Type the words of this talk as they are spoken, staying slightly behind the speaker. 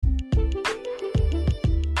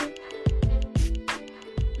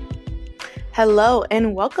Hello,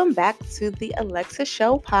 and welcome back to the Alexis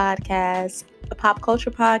Show podcast, a pop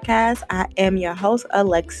culture podcast. I am your host,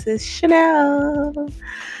 Alexis Chanel.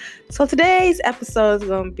 So today's episode is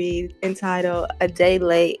going to be entitled A Day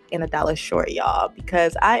Late and $1 Short, y'all,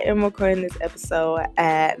 because I am recording this episode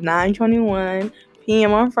at 9:21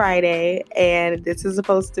 p.m. on Friday, and this is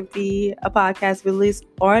supposed to be a podcast released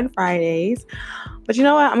on Fridays. But you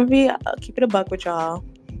know what? I'm going to keep it a buck with y'all.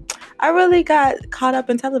 I really got caught up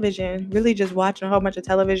in television, really just watching a whole bunch of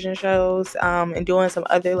television shows and doing some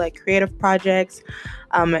other creative projects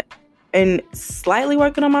and slightly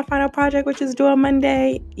working on my final project, which is due on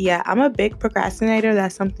Monday. Yeah, I'm a big procrastinator.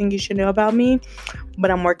 That's something you should know about me, but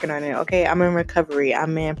I'm working on it, okay? I'm in recovery.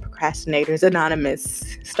 I'm in Procrastinators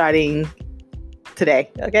Anonymous starting today,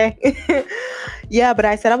 okay? Yeah, but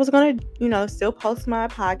I said I was going to, still post my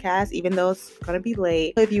podcast, even though it's going to be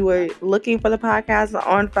late. If you were looking for the podcast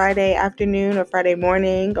on Friday afternoon or Friday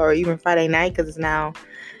morning or even Friday night, because it's now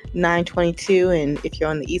 9:22, and if you're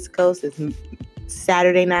on the East Coast, it's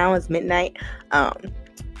Saturday now, it's midnight.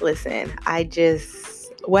 Listen,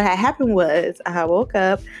 what had happened was I woke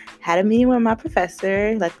up, had a meeting with my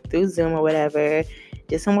professor, through Zoom or whatever,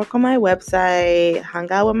 did some work on my website,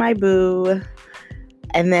 hung out with my boo.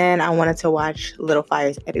 And then I wanted to watch Little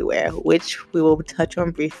Fires Everywhere, which we will touch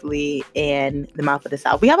on briefly in The Mouth of the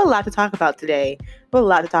South. We have a lot to talk about today.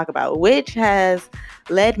 Which has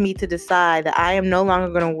led me to decide that I am no longer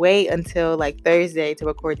going to wait until Thursday to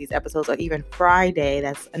record these episodes, or even Friday.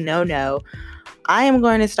 That's a no-no. I am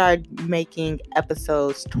going to start making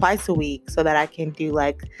episodes twice a week so that I can do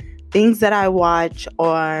things that I watch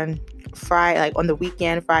on Friday, on the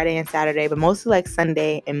weekend, Friday and Saturday, but mostly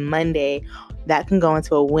Sunday and Monday. That can go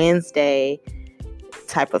into a Wednesday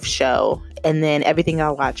type of show. And then everything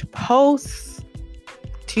I watch post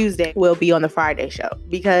Tuesday will be on the Friday show.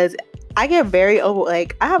 Because I get very I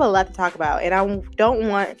have a lot to talk about. And I don't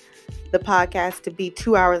want the podcast to be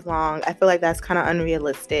 2 hours long. I feel like that's kind of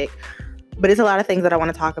unrealistic. But it's a lot of things that I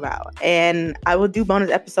want to talk about. And I will do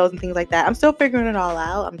bonus episodes and things like that. I'm still figuring it all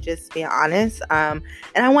out. I'm just being honest. And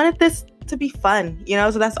I wanted this to be fun,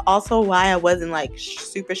 so that's also why I wasn't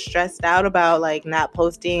super stressed out about not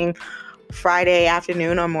posting Friday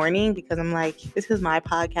afternoon or morning, because I'm this is my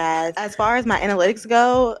podcast. As far as my analytics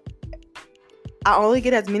go, I only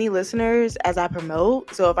get as many listeners as I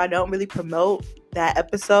promote. So if I don't really promote that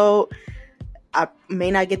episode, I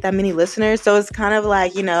may not get that many listeners. So it's kind of I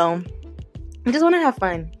just want to have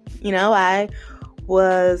fun. I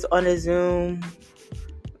was on a Zoom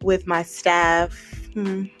with my staff.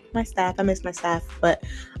 I miss my staff, but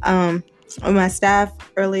my staff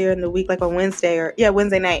earlier in the week, on Wednesday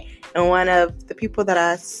night, and one of the people that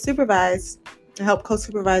I supervise, help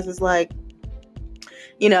co-supervise, was we're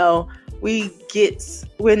in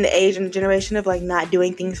the age and the generation of not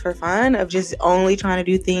doing things for fun, of just only trying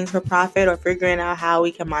to do things for profit or figuring out how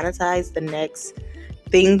we can monetize the next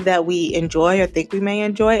thing that we enjoy or think we may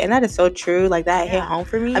enjoy. And that is so true. That hit home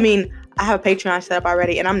for me. I mean, I have a Patreon set up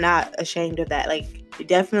already, and I'm not ashamed of that.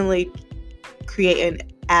 Definitely creating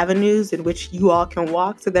avenues in which you all can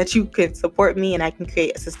walk so that you can support me and I can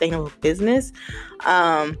create a sustainable business.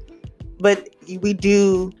 But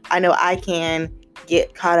I know I can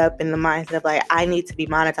get caught up in the mindset of I need to be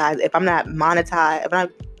monetized. If I'm not monetized,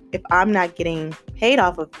 if I'm not getting paid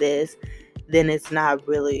off of this, then it's not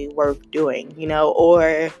really worth doing,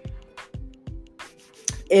 or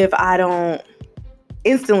if I don't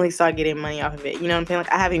instantly start getting money off of it. You know what I'm saying?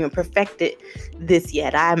 I haven't even perfected this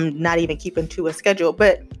yet. I'm not even keeping to a schedule.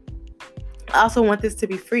 But I also want this to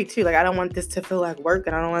be free too. I don't want this to feel like work,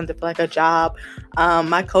 and I don't want it to feel like a job.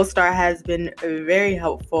 My co-star has been very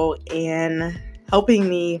helpful in helping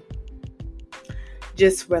me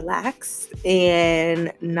just relax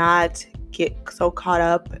and not get so caught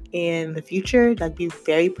up in the future. Be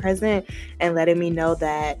very present and letting me know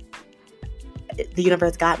that the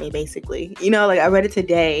universe got me, basically. I read it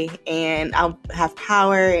today, and I'll have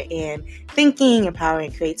power in thinking, and power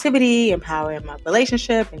in creativity, and power in my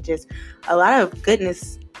relationship, and just a lot of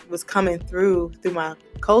goodness was coming through my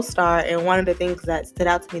co-star. And one of the things that stood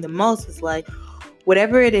out to me the most was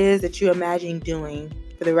whatever it is that you imagine doing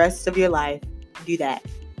for the rest of your life, do that.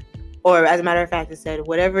 Or as a matter of fact, it said,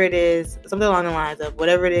 whatever it is, something along the lines of,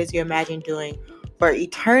 whatever it is you imagine doing for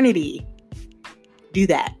eternity, do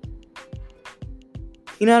that.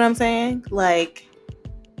 You know what I'm saying?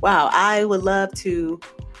 Wow, I would love to,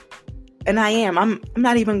 and I am. I'm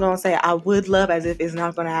not even going to say I would love as if it's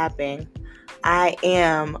not going to happen. I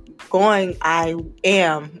am going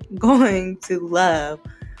to love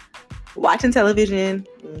watching television,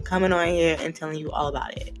 and coming on here and telling you all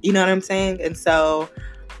about it. You know what I'm saying? And so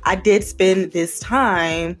I did spend this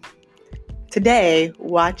time today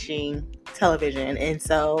watching television. And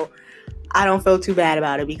so I don't feel too bad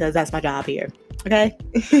about it because that's my job here. Okay?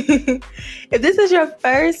 If this is your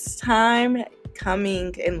first time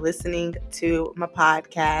coming and listening to my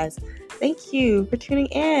podcast, thank you for tuning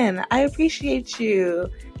in. I appreciate you.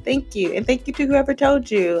 Thank you. And thank you to whoever told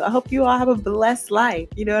you. I hope you all have a blessed life.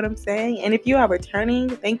 You know what I'm saying? And if you are returning,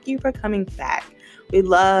 thank you for coming back. We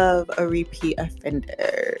love a repeat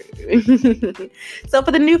offender. So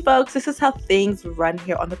for the new folks, this is how things run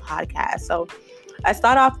here on the podcast. So I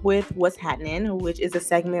start off with What's Happening, which is a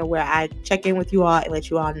segment where I check in with you all and let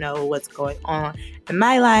you all know what's going on in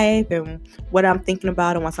my life and what I'm thinking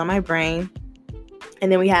about and what's on my brain.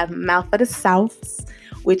 And then we have Mouth of the South,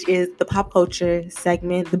 which is the pop culture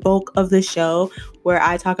segment, the bulk of the show, where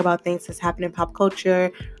I talk about things that's happening in pop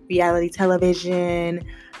culture, reality television,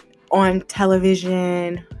 on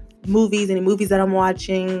television, movies, any movies that I'm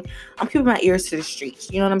watching. I'm keeping my ears to the streets.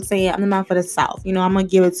 You know what I'm saying? I'm the Mouth of the South. You know, I'm going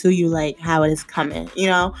to give it to you like how it is coming, you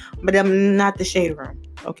know? But I'm not the Shade Room,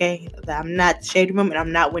 okay? I'm not the Shade Room, and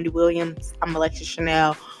I'm not Wendy Williams. I'm Alexis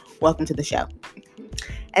Chanel. Welcome to the show.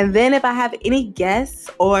 And then if I have any guests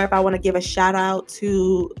or if I want to give a shout out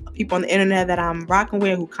to people on the internet that I'm rocking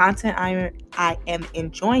with, who content I am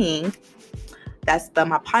enjoying, that's the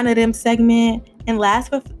My Partner Them segment. And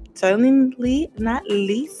last but certainly not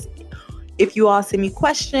least, if you all send me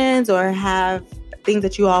questions or have things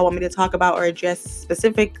that you all want me to talk about or address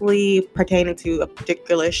specifically pertaining to a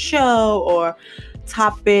particular show or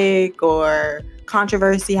topic or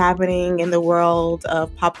controversy happening in the world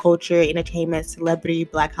of pop culture, entertainment, celebrity,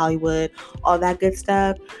 Black Hollywood, all that good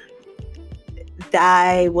stuff,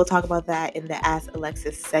 I will talk about that in the Ask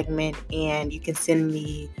Alexis segment. And you can send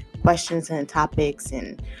me questions and topics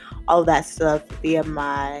and all of that stuff via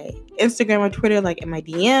my Instagram or Twitter, like in my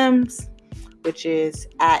DMs, which is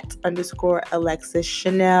 @_Alexis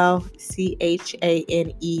Chanel,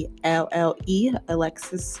 CHANELLE,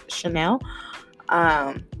 Alexis Chanel.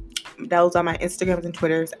 Those are my Instagrams and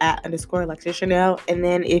Twitters @_Alexis Chanel. And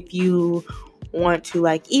then if you want to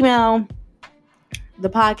like email the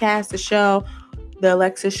podcast, the show, the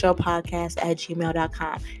Alexis Show Podcast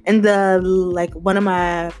 @gmail.com. And one of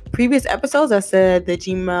my previous episodes, I said the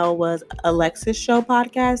Gmail was Alexis Show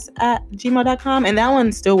Podcast @gmail.com. And that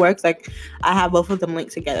one still works. Like, I have both of them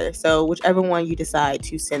linked together. So whichever one you decide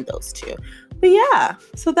to send those to. But yeah,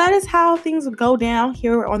 so that is how things go down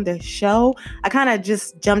here on the show. I kind of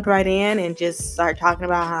just jumped right in and just started talking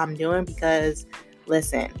about how I'm doing because,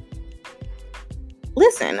 listen,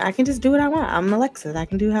 I can just do what I want. I'm Alexis. I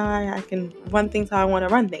can do how I can run things how I want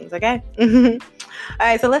to run things, okay? All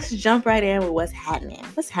right, so let's jump right in with what's happening.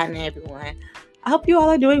 What's happening, everyone? I hope you all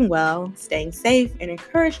are doing well, staying safe and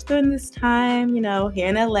encouraged during this time. You know, here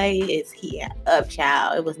in LA, it's heat up,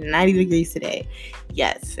 child. It was 90 degrees today.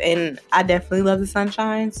 Yes, and I definitely love the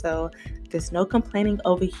sunshine, so there's no complaining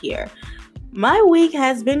over here. My week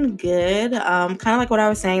has been good. Kind of like what I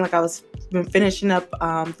was saying, like I was been finishing up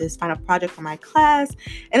this final project for my class,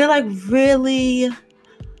 and it like really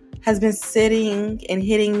has been sitting and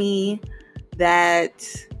hitting me that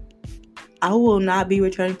I will not be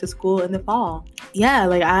returning to school in the fall. Yeah,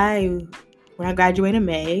 like when I graduate in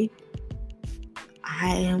May,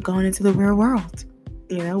 I am going into the real world.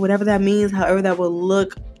 You know, whatever that means, however that will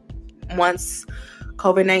look once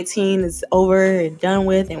COVID-19 is over and done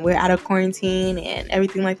with and we're out of quarantine and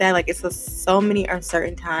everything like that. Like, it's so many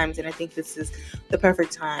uncertain times, and I think this is the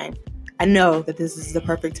perfect time. I know that this is the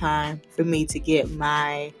perfect time for me to get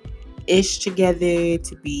my ish together,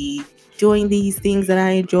 to be doing these things that I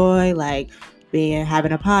enjoy, like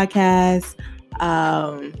having a podcast,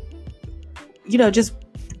 just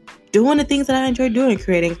doing the things that I enjoy doing,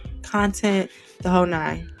 creating content, the whole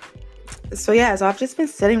nine. So I've just been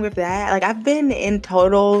sitting with that. Like, I've been in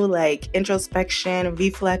total like introspection,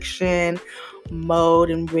 reflection mode,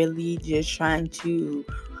 and really just trying to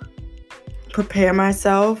prepare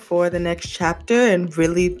myself for the next chapter. And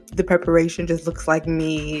really the preparation just looks like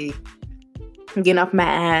me getting off my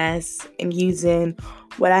ass and using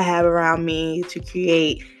what I have around me to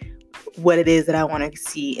create what it is that I want to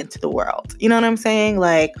see into the world. You know what I'm saying?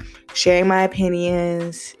 Like, sharing my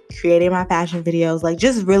opinions, creating my fashion videos, like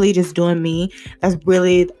just really just doing me. That's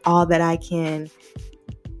really all that I can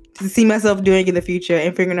see myself doing in the future,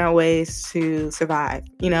 and figuring out ways to survive,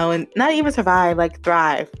 and not even survive, like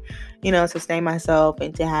thrive, sustain myself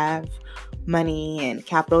and to have money and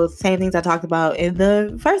capital. Same things I talked about in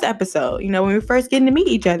the first episode, when we were first getting to meet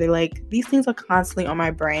each other. Like, these things are constantly on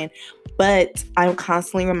my brain, But I'm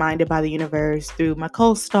constantly reminded by the universe through my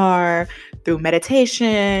co-star, through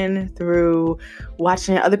meditation, through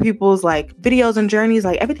watching other people's like videos and journeys,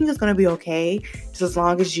 like everything is going to be okay just as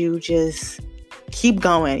long as you just keep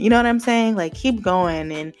going. You know what I'm saying? Like keep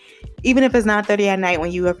going. And even if it's not 30 at night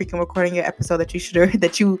when you are freaking recording your episode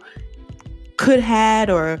that you could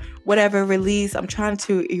had or whatever release, I'm trying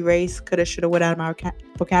to erase coulda, shoulda, woulda out of my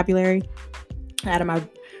vocabulary, out of my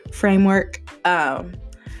framework.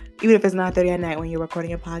 Even if it's not 30 at night when you're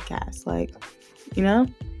recording a podcast, like, you know,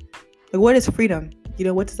 like what is freedom? You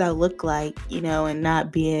know, what does that look like? You know, and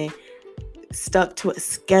not being stuck to a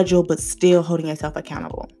schedule, but still holding yourself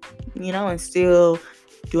accountable, you know, and still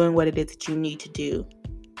doing what it is that you need to do.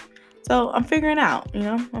 So I'm figuring it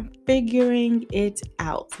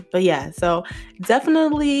out. But yeah, so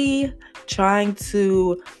definitely trying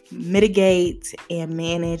to mitigate and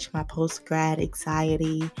manage my post-grad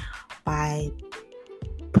anxiety by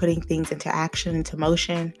putting things into action, into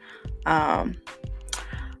motion. I've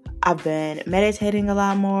been meditating a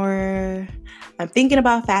lot more. I'm thinking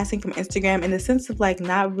about fasting from Instagram in the sense of like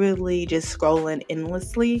not really just scrolling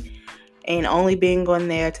endlessly and only being on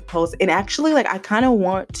there to post. And actually, like, I kind of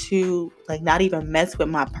want to like not even mess with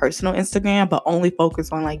my personal Instagram, but only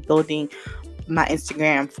focus on like building my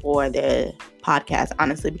Instagram for the podcast,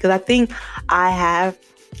 honestly, because I think I have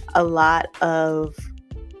a lot of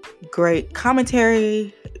great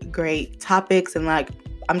commentary, great topics, and like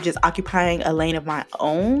I'm just occupying a lane of my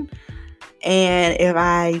own. And if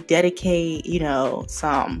I dedicate, you know,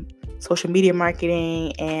 some social media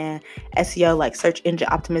marketing and SEO, like search engine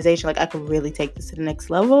optimization, like I could really take this to the next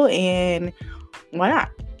level, and why not?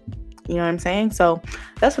 You know what I'm saying? So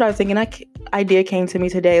that's what I was thinking. Idea came to me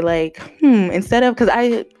today, like, instead of, because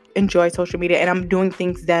I enjoy social media and I'm doing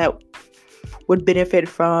things that would benefit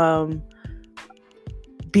from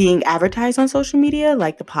being advertised on social media,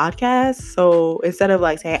 like the podcast. So instead of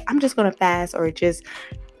like saying, I'm just going to fast or just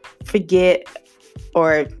forget,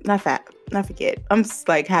 or not forget, I'm just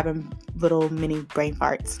like having little mini brain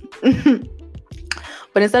farts.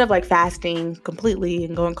 But instead of like fasting completely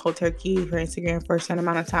and going cold turkey for Instagram for a certain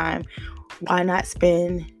amount of time, why not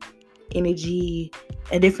spend energy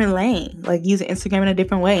in a different lane, like using Instagram in a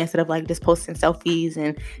different way instead of like just posting selfies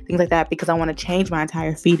and things like that, because I want to change my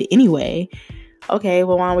entire feed anyway. Okay,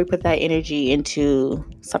 well, why don't we put that energy into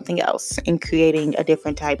something else and creating a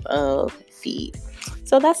different type of feed?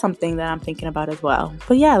 So that's something that I'm thinking about as well.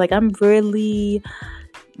 But yeah, like I'm really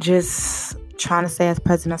just trying to stay as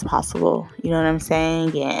present as possible, you know what I'm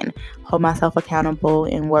saying, and hold myself accountable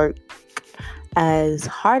and work as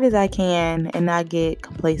hard as I can and not get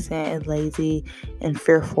complacent and lazy and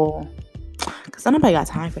fearful, because nobody got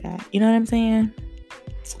time for that. You know what I'm saying?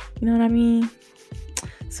 You know what I mean?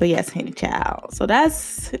 So yes, honey child. So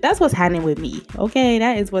that's what's happening with me. Okay,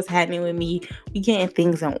 that is what's happening with me. We getting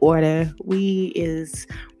things in order. We is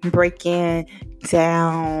breaking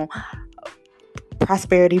down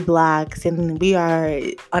prosperity blocks, and we are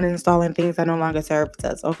uninstalling things that no longer serve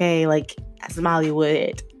us. Okay, like as Molly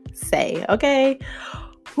would say. Okay.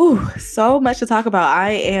 Whew, so much to talk about.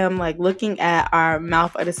 I am like looking at our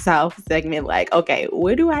Mouth of the South segment like, okay,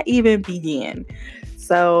 where do I even begin?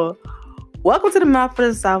 So welcome to the Mouth of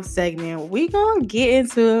the South segment. We gonna get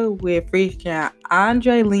into it with freaking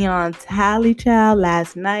Andre Leon Talley child.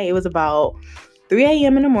 Last night it was about 3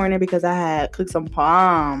 a.m. in the morning because I had cooked some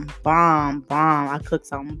bomb. I cooked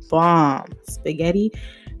some bomb spaghetti,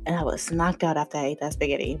 and I was knocked out after I ate that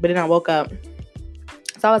spaghetti. But then I woke up.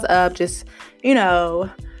 So I was up just, you know,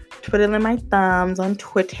 twiddling my thumbs on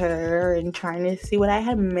Twitter and trying to see what I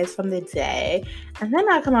had missed from the day. And then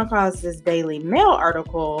I come across this Daily Mail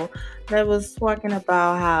article that was talking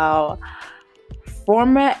about how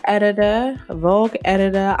former Vogue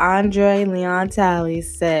editor Andre Leon Talley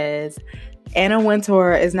says Anna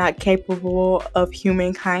Wintour is not capable of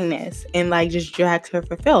human kindness and like just drags her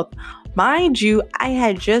for filth. Mind you, I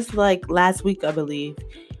had just like last week, I believe,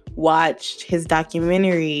 watched his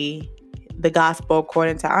documentary, The Gospel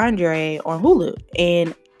According to Andre, on Hulu,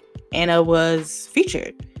 and Anna was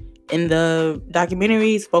featured in the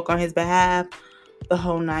documentary, spoke on his behalf, the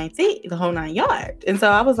whole nine yards. And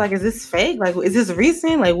so I was like, is this fake? Like, is this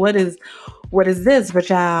recent? Like, what is this? But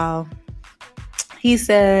y'all, he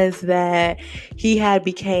says that he had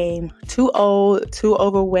became too old, too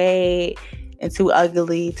overweight, and too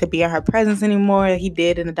ugly to be in her presence anymore. He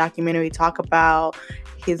did in the documentary talk about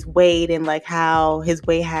his weight and like how his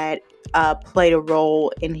weight had played a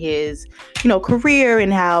role in his, career,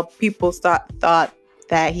 and how people thought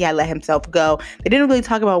that he had let himself go. They didn't really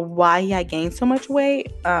talk about why he had gained so much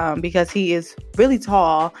weight, because he is really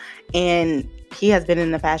tall and he has been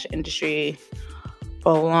in the fashion industry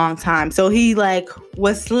for a long time. So he like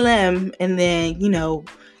was slim and then,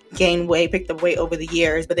 gained weight, picked up weight over the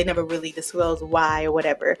years, but they never really disclosed why or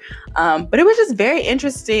whatever. But it was just very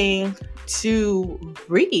interesting to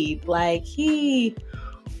read. Like he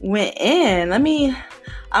went in.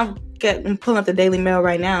 I'm pulling up the Daily Mail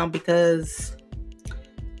right now because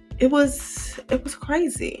it was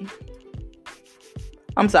crazy.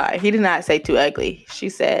 I'm sorry, he did not say too ugly.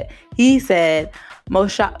 He said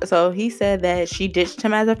most shocked. So he said that she ditched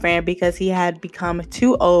him as a friend because he had become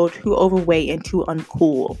too old, too overweight, and too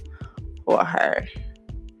uncool for her.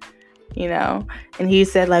 And he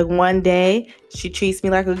said, like, one day she treats me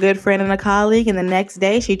like a good friend and a colleague, and the next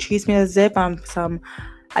day she treats me as if I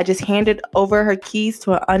just handed over her keys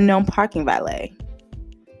to an unknown parking valet.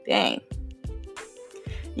 Dang.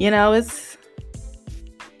 He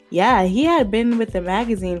had been with the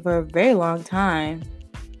magazine for a very long time.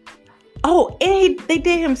 Oh, and they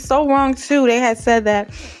did him so wrong too. They had said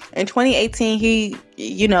that in 2018, he,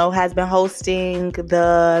 has been hosting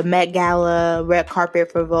the Met Gala red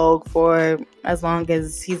carpet for Vogue for as long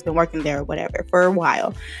as he's been working there or whatever, for a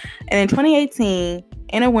while. And in 2018,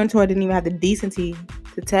 Anna Wintour didn't even have the decency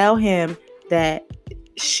to tell him that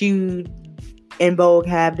she and Vogue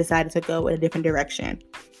have decided to go in a different direction.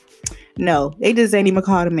 No, they just ain't even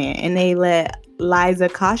called him in. And they let Liza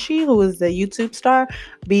Koshy, who was the YouTube star,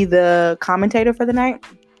 be the commentator for the night.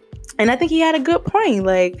 And I think he had a good point.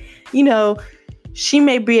 Like, she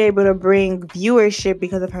may be able to bring viewership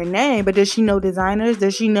because of her name, but does she know designers?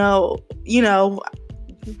 Does she know,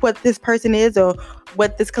 what this person is or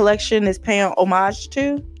what this collection is paying homage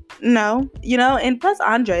to? No, and plus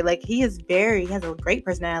Andre, like he has a great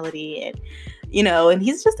personality and, and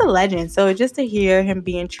he's just a legend. So just to hear him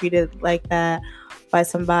being treated like that by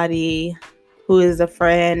somebody who is a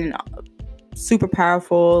friend, super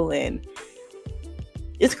powerful, and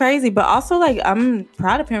it's crazy. But also, like, I'm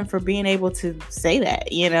proud of him for being able to say that,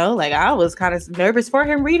 like I was kind of nervous for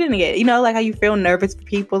him reading it, like how you feel nervous for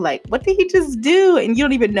people, like what did he just do? And you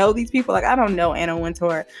don't even know these people. Like, I don't know Anna Wintour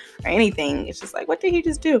or anything. It's just like, what did he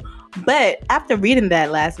just do? But after reading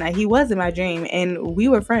that last night, he was in my dream and we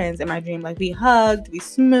were friends in my dream. Like, we hugged, we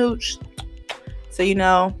smooched. So, you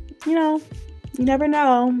never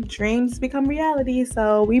know. Dreams become reality.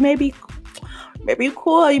 So we may be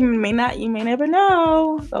cool. You may not. You may never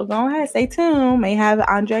know. So go ahead, stay tuned. May have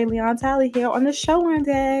Andre Leon Talley here on the show one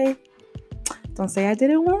day. Don't say I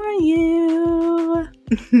didn't warn you.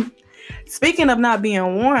 Speaking of not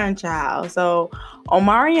being warned, child. So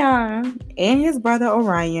Omarion and his brother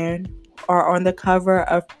Orion are on the cover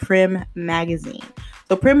of Prim magazine.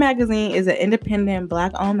 So Prim magazine is an independent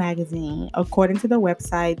Black-owned magazine. According to the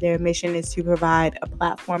website, their mission is to provide a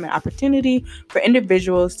platform and opportunity for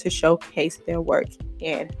individuals to showcase their work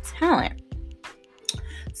and talent.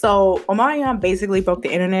 So Omarion basically broke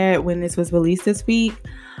the internet when this was released this week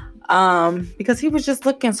because he was just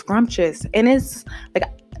looking scrumptious. And it's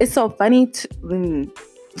so funny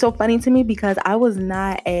to me because I was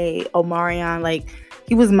not a Omarion. Like,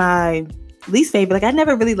 he was my least favorite. Like, I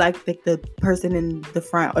never really liked the person in the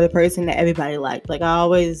front or the person that everybody liked. Like, I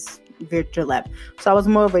always veered to the left. So I was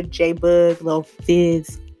more of a J-Bug, Lil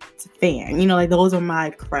Fizz fan. Like, those are my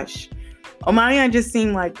crush. Omarion just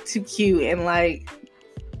seemed like too cute and like,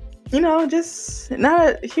 he was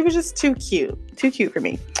just too cute for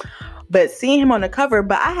me. But seeing him on the cover,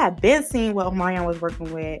 but I had been seeing what Omarion was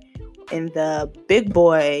working with in the Big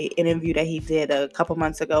Boy interview that he did a couple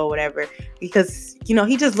months ago or whatever, because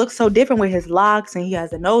he just looks so different with his locks and he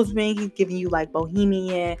has a nose ring. He's giving you like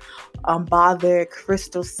bohemian, bothered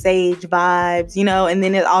Crystal Sage vibes, and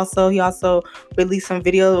then he also released some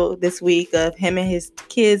video this week of him and his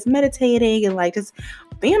kids meditating and like just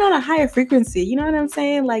being on a higher frequency. You know what I'm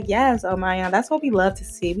saying? Like, yes, Omarion, that's what we love to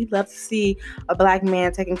see. We love to see a Black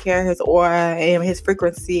man taking care of his aura and his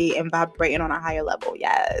frequency and vibrating on a higher level.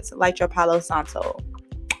 Yes, like your Palo Santo.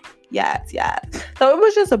 Yes. So it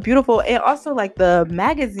was just a beautiful, and also like the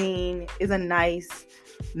magazine is a nice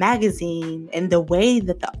magazine, and the way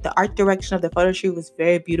that the art direction of the photo shoot was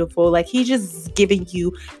very beautiful. Like, he's just giving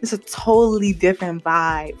you just a totally different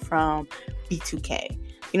vibe from B2K.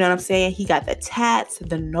 You know what I'm saying? He got the tats,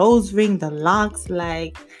 the nose ring, the locks.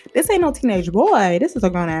 Like, this ain't no teenage boy. This is a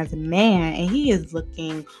grown-ass man, and he is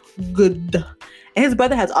looking good. And his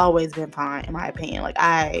brother has always been fine, in my opinion. Like,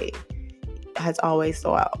 I has always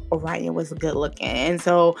thought Orion was good looking. And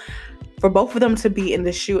so for both of them to be in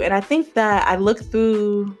the shoot, and I think that I looked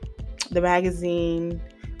through the magazine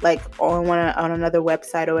like on another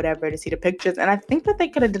website or whatever to see the pictures, and I think that they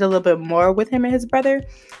could have did a little bit more with him and his brother,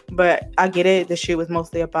 but I get it, the shoot was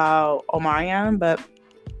mostly about Omarion. But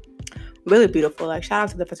really beautiful. Like, shout out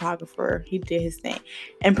to the photographer. He did his thing.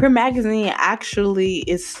 And Print Magazine actually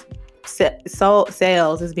is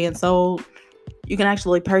is being sold. You can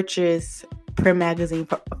actually purchase Print Magazine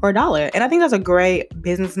for $1. And I think that's a great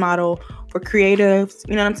business model for creatives.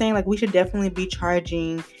 You know what I'm saying? Like, we should definitely be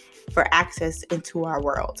charging for access into our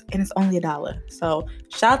world. And it's only $1. So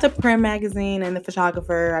shout out to Print Magazine and the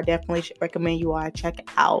photographer. I definitely should recommend you all check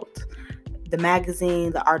out the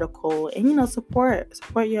magazine, the article, and, you know, support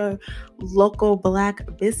your local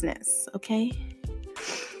Black business, okay?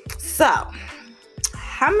 So,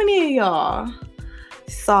 how many of y'all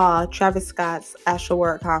saw Travis Scott's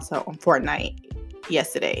Astroworld concert on Fortnite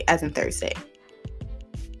yesterday, as in Thursday?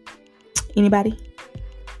 Anybody?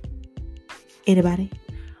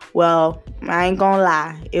 Well, I ain't gonna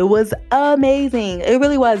lie. It was amazing. It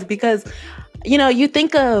really was, because, you know, you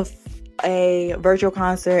think of a virtual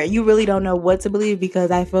concert, you really don't know what to believe,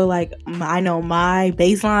 because I feel like I know my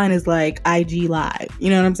baseline is like IG Live.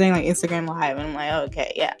 You know what I'm saying? Like Instagram Live. And I'm like,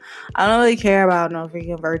 okay, yeah. I don't really care about no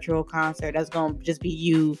freaking virtual concert that's gonna just be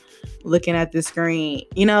you looking at the screen.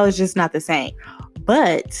 You know, it's just not the same.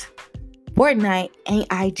 But Fortnite ain't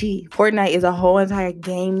IG. Fortnite is a whole entire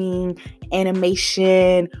gaming,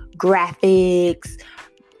 animation, graphics,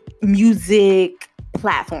 music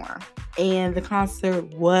platform. And the concert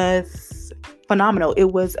was phenomenal.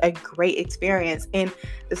 It was a great experience. And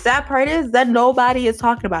the sad part is that nobody is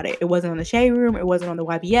talking about it. It wasn't on the Shade Room. It wasn't on the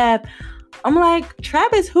YBF. I'm like,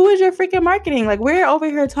 Travis, who is your freaking marketing? Like, we're over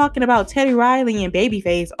here talking about Teddy Riley and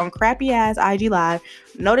Babyface on crappy ass IG Live.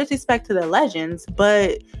 No disrespect to the legends,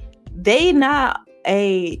 but they not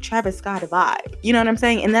a Travis Scott vibe. You know what I'm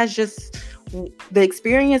saying? And that's just the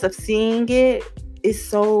experience of seeing it is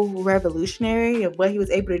so revolutionary of what he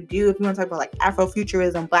was able to do. If you want to talk about like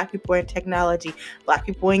Afrofuturism, Black people in technology, Black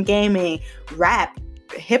people in gaming, rap,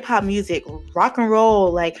 hip hop music, rock and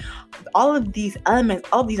roll, like all of these elements,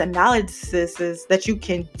 all of these analyses that you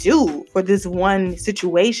can do for this one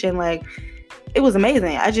situation, like it was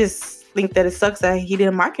amazing. I just think that it sucks that he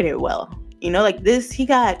didn't market it well. You know, like this, he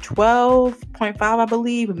got 12.5, I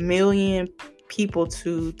believe, million people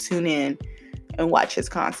to tune in and watch his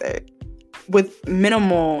concert with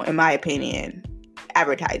minimal, in my opinion,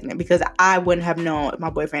 advertisement, because I wouldn't have known if my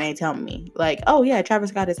boyfriend ain't telling me, like, oh yeah, Travis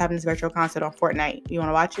Scott is having this virtual concert on Fortnite. You want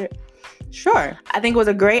to watch it? Sure. I think it was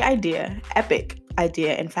a great idea. Epic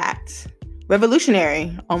idea, in fact.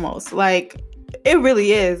 Revolutionary, almost. Like, it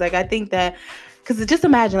really is. Like, I think that, because just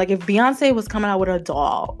imagine, like, if Beyonce was coming out with a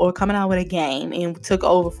doll or coming out with a game and took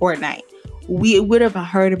over Fortnite, we would have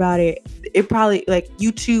heard about it. It probably, like,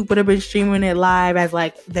 YouTube would have been streaming it live as,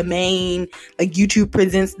 like, the main, like, YouTube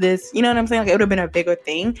presents this. You know what I'm saying? Like, it would have been a bigger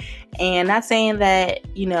thing. And not saying that,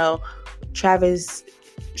 you know, Travis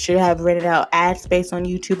should have rented out ad space on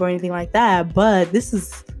YouTube or anything like that, but this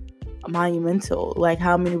is monumental. Like,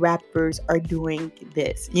 how many rappers are doing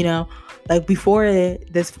this, you know? Like, before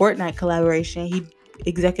this Fortnite collaboration, he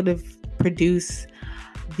executive produced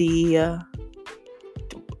the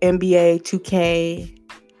NBA 2K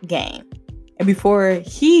game. And before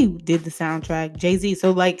he did the soundtrack, Jay-Z. So,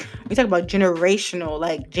 like, we talk about generational,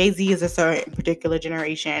 like, Jay-Z is a certain particular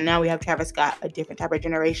generation. And now we have Travis Scott, a different type of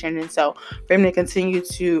generation. And so, for him to continue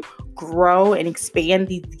to grow and expand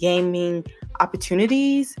these gaming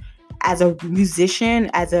opportunities as a musician,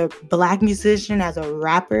 as a Black musician, as a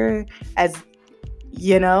rapper, as,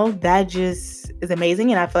 you know, that just is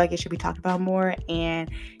amazing. And I feel like it should be talked about more. And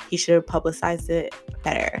he should have publicized it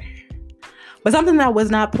better. But something that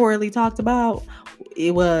was not poorly talked about,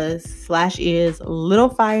 it was / is Little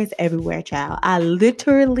Fires Everywhere, child. I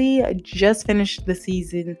literally just finished the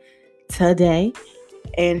season today.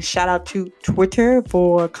 And shout out to Twitter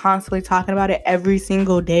for constantly talking about it every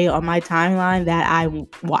single day on my timeline that I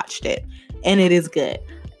watched it. And it is good.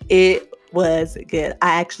 It was good.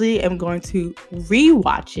 I actually am going to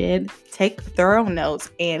rewatch it, take thorough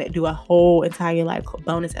notes, and do a whole entire like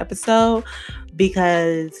bonus episode,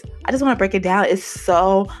 because I just want to break it down. It's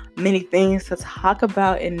so many things to talk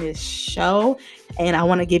about in this show, and I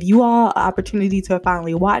want to give you all an opportunity to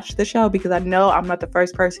finally watch the show, because I know I'm not the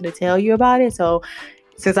first person to tell you about it. So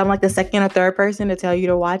since I'm like the second or third person to tell you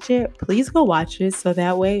to watch it, please go watch it, so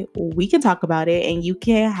that way we can talk about it and you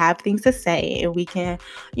can have things to say and we can,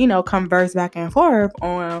 you know, converse back and forth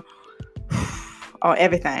on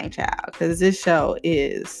everything, child. Because this show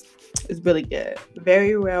is really good,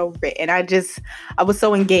 very well written. I was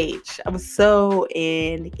so engaged.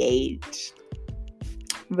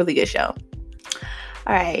 Really good show.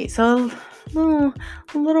 All right, so a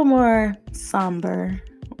little more somber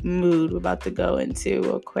mood we're about to go into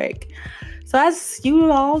real quick. So as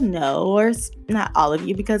you all know, or not all of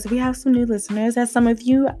you, because we have some new listeners, as some of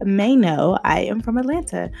you may know, I am from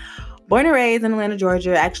Atlanta. Born and raised in Atlanta,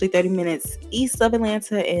 Georgia, actually 30 minutes east of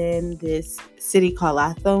Atlanta in this city called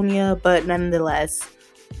Lithonia, but nonetheless,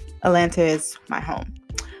 Atlanta is my home.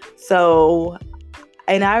 So,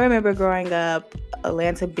 and I remember growing up,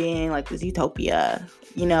 Atlanta being like this utopia.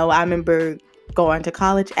 You know, I remember going to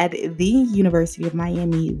college at the University of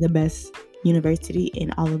Miami, the best university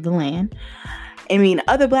in all of the land. I mean,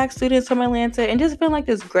 other Black students from Atlanta, and just feeling like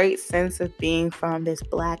this great sense of being from this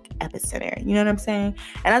Black epicenter. You know what I'm saying?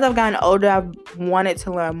 And as I've gotten older, I've wanted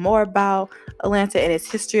to learn more about Atlanta and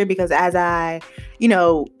its history, because as I,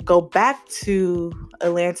 go back to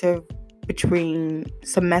Atlanta between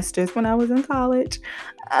semesters when I was in college,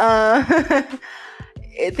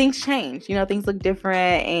 things change. Things look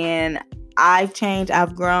different, and I've changed,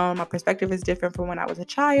 I've grown, my perspective is different from when I was a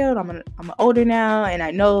child. I'm older now, and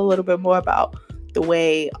I know a little bit more about the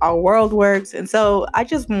way our world works, and so I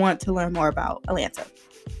just want to learn more about Atlanta.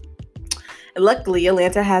 And luckily,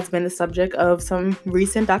 Atlanta has been the subject of some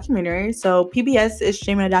recent documentaries. So PBS is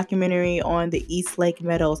streaming a documentary on the East Lake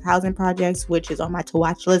Meadows housing projects, which is on my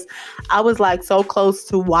to-watch list. I was so close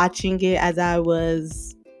to watching it as I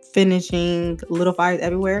was finishing Little Fires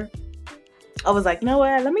Everywhere. I was like, you know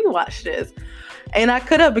what? Let me watch this. And I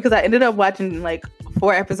could have, because I ended up watching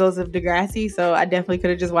 4 episodes of Degrassi. So I definitely could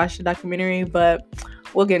have just watched the documentary, but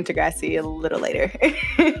we'll get into Degrassi a little later.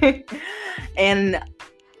 And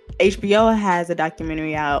HBO has a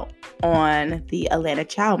documentary out on the Atlanta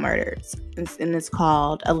child murders. And it's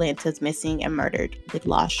called Atlanta's Missing and Murdered with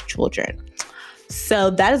Lost Children. So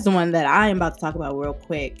that is the one that I am about to talk about real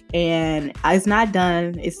quick. And it's not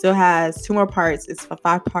done. It still has 2 more parts. It's a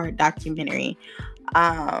 5-part documentary.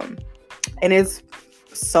 And it's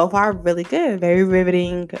so far really good. Very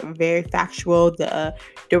riveting, very factual. The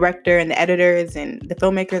director and the editors and the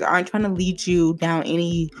filmmakers aren't trying to lead you down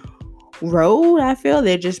any road, I feel.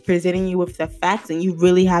 They're just presenting you with the facts, and you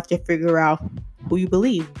really have to figure out who you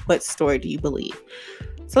believe. What story do you believe?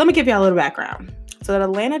 So let me give you a little background. So the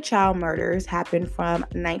Atlanta child murders happened from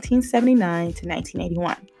 1979 to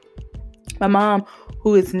 1981. My mom,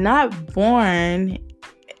 who is not born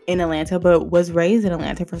in Atlanta but was raised in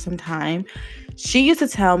Atlanta for some time, she used to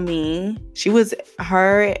tell me,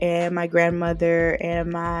 her and my grandmother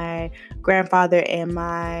and my grandfather and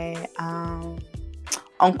my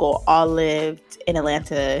uncle all lived in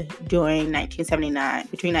Atlanta between 1979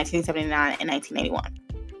 and 1981.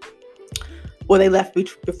 Well, they left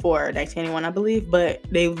before 1981, I believe, but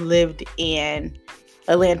they lived in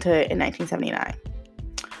Atlanta in 1979.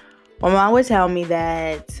 My mom would tell me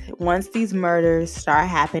that once these murders start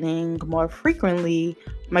happening more frequently,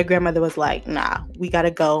 my grandmother was like, nah, we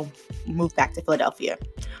gotta move back to Philadelphia.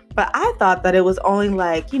 But I thought that it was only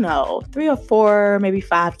 3 or 4, maybe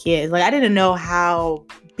 5 kids. I didn't know how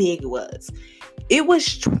big it was. It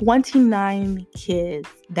was 29 kids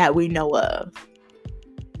that we know of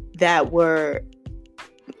that were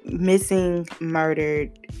missing,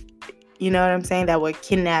 murdered, you know what I'm saying? That were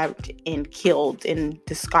kidnapped and killed and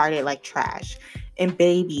discarded like trash. And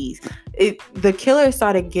babies. The killer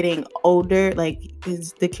started getting older.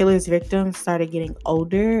 The killer's victims started getting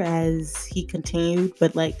older as he continued.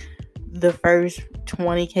 But the first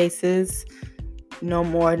 20 cases, no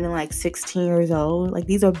more than 16 years old.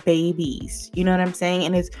 These are babies. You know what I'm saying?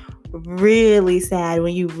 And it's really sad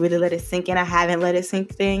when you really let it sink in. I haven't let it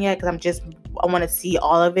sink in yet because I want to see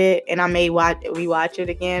all of it. And I may rewatch it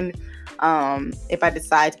again if I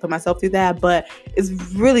decide to put myself through that. But it's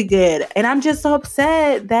really good. And I'm just so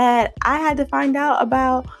upset that I had to find out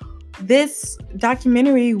about this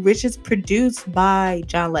documentary, which is produced by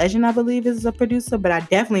John Legend, I believe is a producer, but I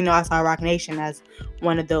definitely know I saw Roc Nation as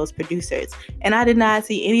one of those producers. And I did not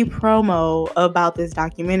see any promo about this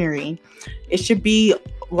documentary. It should be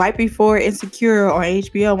right before Insecure on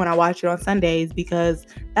HBO when I watch it on Sundays, because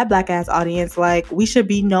that Black ass audience, we should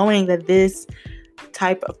be knowing that this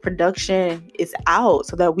type of production is out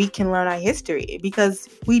so that we can learn our history, because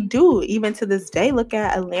we do even to this day look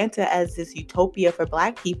at Atlanta as this utopia for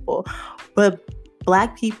Black people, but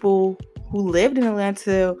Black people who lived in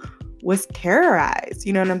Atlanta was terrorized,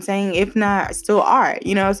 you know what I'm saying? If not, still are,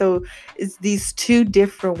 so it's these two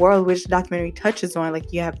different worlds which the documentary touches on.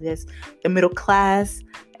 You have the middle class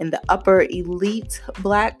and the upper elite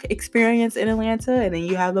Black experience in Atlanta, and then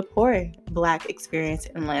you have the poor Black experience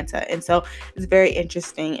in Atlanta. And so it's very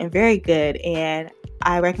interesting and very good, and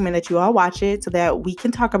I recommend that you all watch it so that we can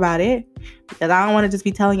talk about it, because I don't want to just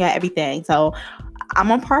be telling you everything. So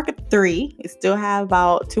I'm on part 3. I still have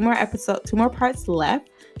about 2 more parts left.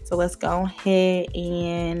 So let's go ahead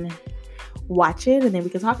and watch it and then we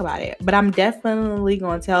can talk about it. But I'm definitely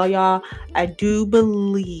going to tell y'all, I do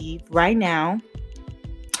believe that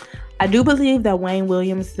Wayne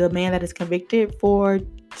Williams, the man that is convicted for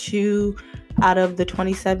 2 out of the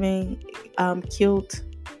 27 killed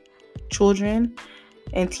children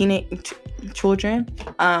and teenage children,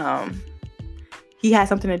 he had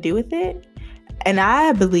something to do with it. And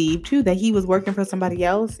I believe, too, that he was working for somebody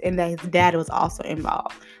else and that his dad was also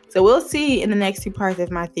involved. So we'll see in the next 2 parts if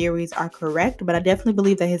my theories are correct. But I definitely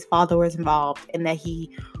believe that his father was involved and that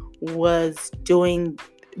he was doing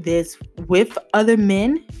this with other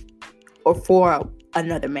men or for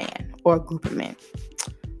another man or a group of men.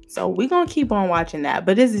 So we're going to keep on watching that.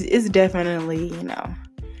 But it's definitely,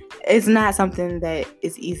 it's not something that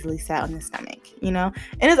is easily sad on the stomach, And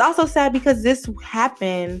it's also sad because this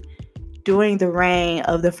happened during the reign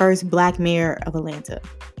of the first Black mayor of Atlanta.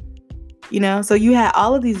 So you had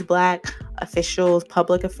all of these Black officials,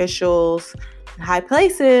 public officials, in high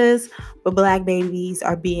places, but Black babies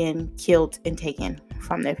are being killed and taken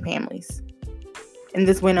from their families. And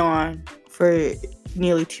this went on for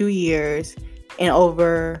nearly 2 years and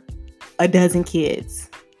over a dozen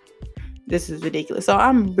kids. This is ridiculous. So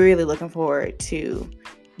I'm really looking forward to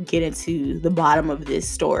getting to the bottom of this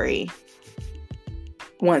story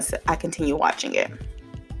once I continue watching it.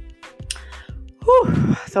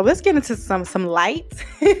 Whew. So let's get into some light.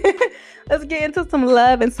 Let's get into some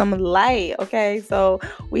love and some light. Okay, so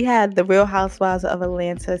we had the Real Housewives of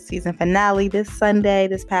Atlanta season finale this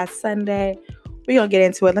past Sunday. We're going to get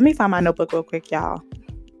into it. Let me find my notebook real quick, y'all.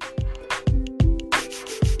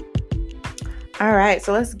 All right,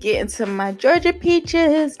 so let's get into my Georgia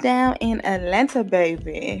Peaches down in Atlanta,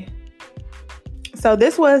 baby. So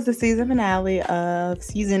this was the season finale of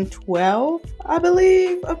season 12, I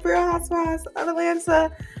believe, of Real Housewives of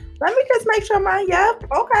Atlanta. Let me just make sure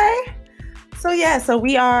okay. So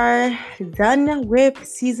we are done with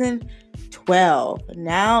season 12.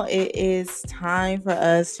 Now it is time for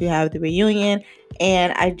us to have the reunion,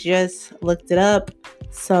 and I just looked it up.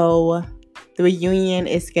 So the reunion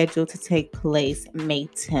is scheduled to take place May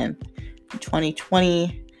 10th,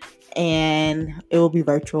 2020. And it will be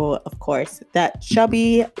virtual, of course. That shall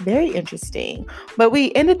be very interesting. But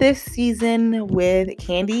we ended this season with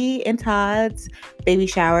Kandi and Todd's baby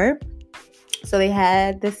shower. So they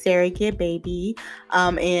had the surrogate baby,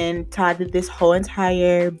 and Todd did this whole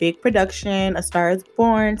entire big production, A Star is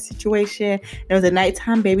Born situation. It was a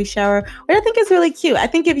nighttime baby shower, which I think is really cute. I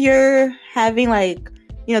think if you're having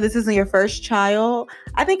this isn't your first child,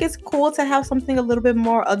 I think it's cool to have something a little bit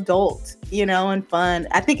more adult, and fun.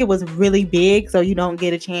 I think it was really big, so you don't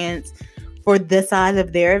get a chance for the size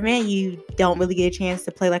of their event. You don't really get a chance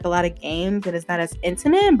to play a lot of games, and it's not as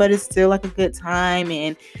intimate, but it's still a good time.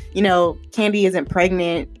 And, Kandi isn't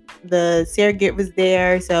pregnant. The surrogate was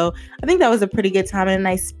there. So I think that was a pretty good time and a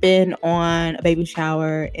nice spin on a baby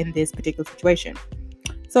shower in this particular situation.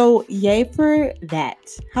 So yay for that.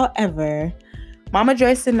 However, Mama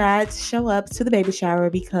Joyce did not show up to the baby shower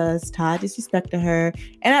because Todd disrespected her.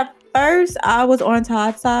 And at first, I was on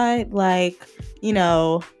Todd's side. Mama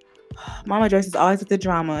Joyce is always with the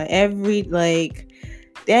drama.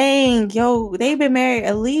 Dang, they've been married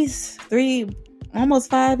at least almost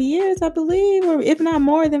 5 years, I believe. Or if not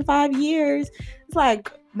more than 5 years. It's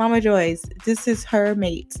Mama Joyce, this is her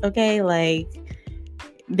mate, okay?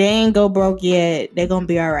 They ain't go broke yet. They're going to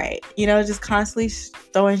be all right. Just constantly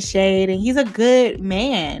throwing shade. And he's a good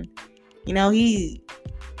man. He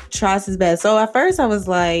tries his best. So at first I was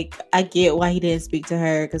I get why he didn't speak to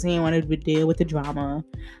her because he didn't want to deal with the drama.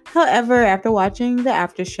 However, after watching the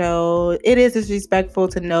after show, it is disrespectful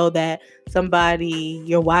to know that somebody,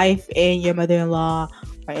 your wife and your mother-in-law,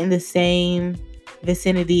 are in the same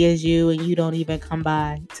vicinity as you and you don't even come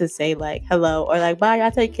by to say hello or bye,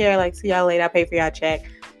 y'all take care, see y'all later, I pay for y'all check,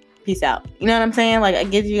 peace out. You know what I'm saying? I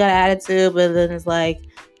get you got an attitude, but then it's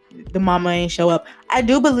the mama ain't show up. I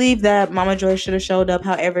do believe that Mama Joy should have showed up.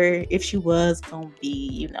 However, if she was gonna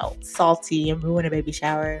be, salty and ruin a baby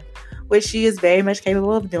shower, which she is very much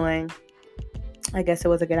capable of doing, I guess it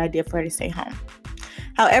was a good idea for her to stay home.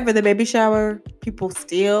 However, the baby shower, people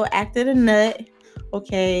still acted a nut.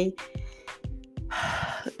 Okay.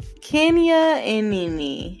 Kenya and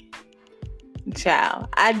Nene, child,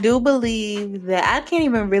 I do believe that I can't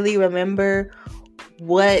even really remember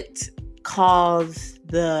what caused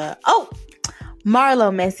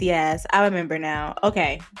Marlo messy ass. I remember now.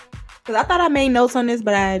 Okay. Because I thought I made notes on this,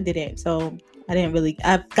 but I didn't. So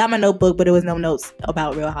I got my notebook, but there was no notes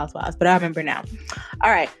about Real Housewives. But I remember now.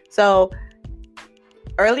 All right. So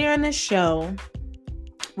earlier in the show,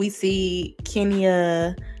 we see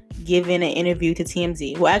Kenya giving an interview to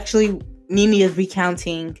TMZ. Well, actually, Nene is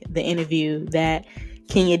recounting the interview that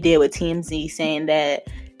Kenya did with TMZ, saying that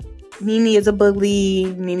Nene is a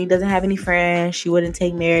bully. Nene doesn't have any friends. She wouldn't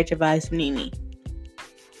take marriage advice from Nene.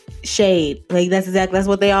 Shade. Like, that's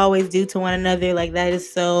what they always do to one another. Like, that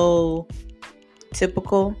is so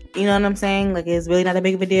typical. You know what I'm saying? Like, it's really not that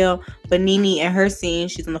big of a deal. But Nene in her scene,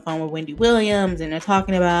 she's on the phone with Wendy Williams, and they're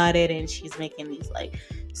talking about it, and she's making these, like,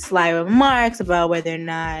 sly remarks about whether or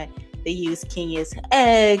not they use Kenya's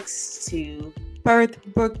ex to birth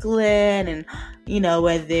Brooklyn, and, you know,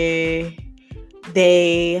 whether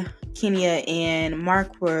Kenya and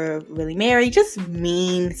Mark were really married. Just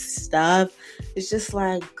mean stuff. It's just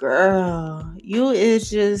like, girl, you is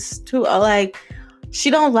just too, like, she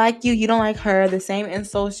don't like you, you don't like her. The same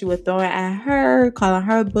insults she was throwing at her, calling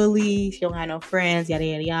her a bully. She don't have no friends, yada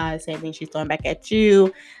yada yada. Same thing she's throwing back at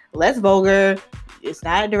you. Less vulgar. It's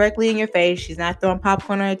not directly in your face. She's not throwing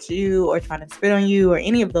popcorn at you or trying to spit on you or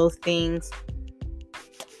any of those things.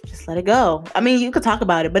 Just let it go. I mean, you could talk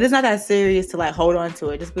about it, but it's not that serious to, like, hold on to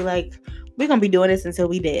it. Just be like, we're gonna be doing this until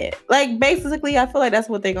we dead. Like, basically, I feel like that's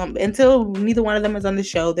what they're gonna, until neither one of them is on the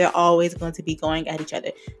show, they're always going to be going at each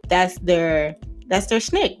other. That's their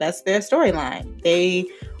shtick. That's their storyline. They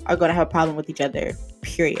are going to have a problem with each other,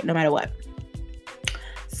 period, no matter what.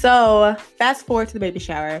 So, fast forward to the baby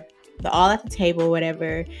shower. They're all at the table,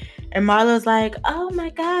 whatever. And Marlo's like, oh my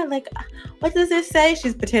God, like, what does it say?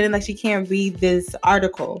 She's pretending like she can't read this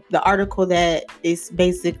article. The article that is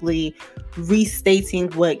basically restating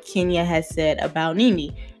what Kenya has said about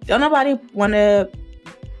Nene. Don't nobody want to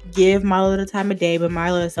give Marlo the time of day, but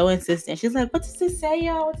Marlo is so insistent. She's like, what does it say,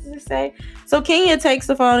 y'all? What does it say? So Kenya takes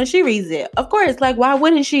the phone and she reads it. Of course, like, why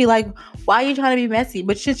wouldn't she? Like, why are you trying to be messy?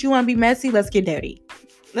 But since you want to be messy, let's get dirty.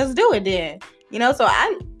 Let's do it then. You know, so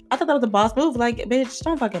I thought that was a boss move. Like, bitch,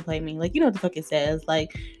 don't fucking play me. Like, you know what the fuck it says.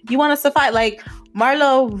 Like, you want us to fight. Like,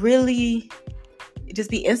 Marlo really just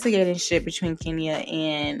be instigating shit between Kenya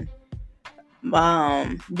and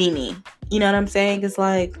Nene. You know what I'm saying? It's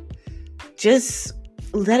like, just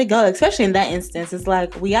let it go. Especially in that instance. It's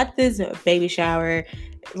like, we got this baby shower.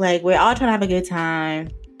 Like, we're all trying to have a good time.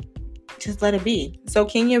 Just let it be. So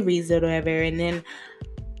Kenya reads it or whatever. And then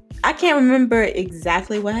I can't remember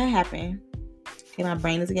exactly what had happened. Okay, my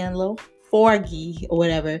brain is getting a little foggy or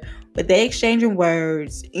whatever. But they exchanging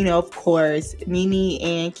words. You know, of course, Nene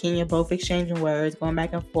and Kenya both exchanging words, going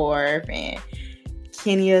back and forth. And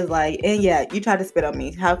Kenya's like, and yeah, you tried to spit on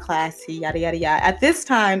me. How classy, yada, yada, yada. At this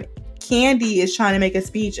time, Kandi is trying to make a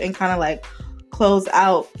speech and kind of like close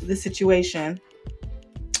out the situation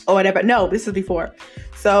or whatever. No, this is before.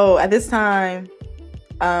 So at this time,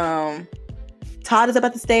 Todd is up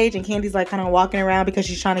at the stage and Kandi's like kind of walking around because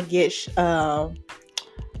she's trying to get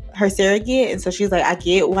her surrogate. And so she's like, I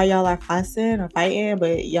get why y'all are fussing or fighting,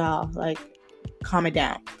 but y'all, like, calm it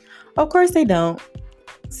down. Of course they don't.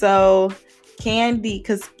 So Kandi,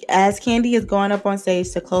 because as Kandi is going up on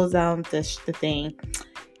stage to close down the thing,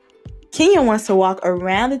 Kenya wants to walk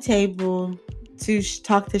around the table to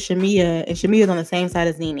talk to Shamea, and Shamea's on the same side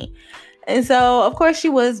as Nene. And so, of course, she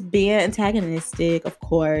was being antagonistic, of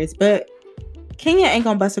course, but Kenya ain't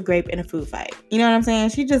gonna bust a grape in a food fight. You know what I'm saying?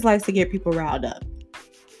 She just likes to get people riled up.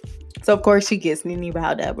 So, of course, she gets Nene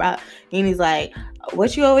riled up. Nene's like,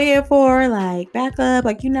 what you over here for? Like, back up.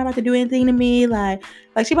 Like, you're not about to do anything to me. Like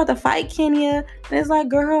she about to fight Kenya. And it's like,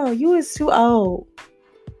 girl, you is too old.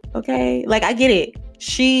 Okay? Like, I get it.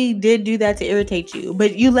 She did do that to irritate you.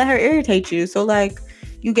 But you let her irritate you. So, like,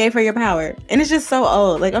 you gave her your power. And it's just so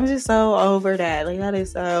old. Like, I'm just so over that. Like, that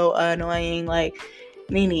is so annoying. Like,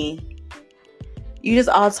 Nene, you just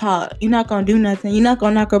all talk. You're not going to do nothing. You're not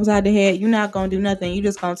going to knock her upside the head. You're not going to do nothing. You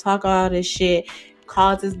just going to talk all this shit.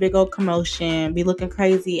 Cause this big old commotion. Be looking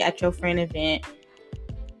crazy at your friend event.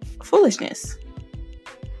 Foolishness.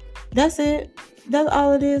 That's it. That's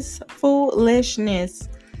all it is. Foolishness.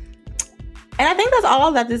 And I think that's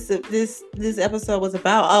all that this episode was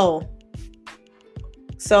about. Oh.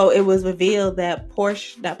 So it was revealed that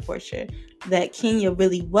that Kenya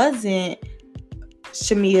really wasn't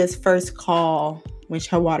Shamea's first call when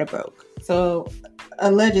her water broke. So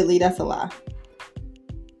allegedly, that's a lie.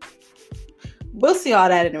 We'll see all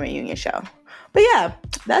that in the reunion show. But yeah,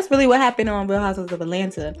 that's really what happened on Real Housewives of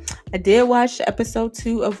Atlanta. I did watch episode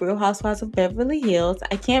 2 of Real Housewives of Beverly Hills.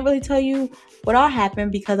 I can't really tell you what all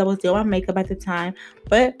happened because I was doing my makeup at the time,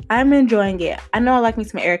 but I'm enjoying it. I know I like me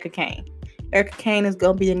some Erica Kane. Erica Kane is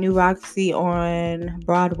going to be the new Roxy on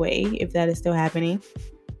Broadway, if that is still happening.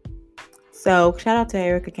 So, shout out to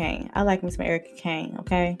Erica Kane. I like me some Erica Kane,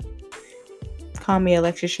 okay? Call me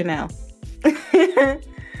Alexis Chanel.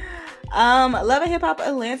 Love and Hip Hop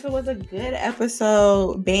Atlanta was a good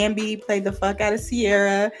episode. Bambi played the fuck out of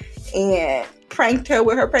Sierra and pranked her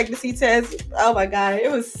with her pregnancy test. Oh my god,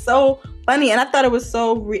 it was so funny, and I thought it was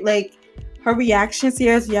so her reaction,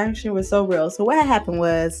 Sierra's reaction was so real. So what happened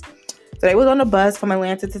was, so they was on the bus from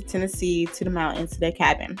Atlanta to Tennessee to the mountains to their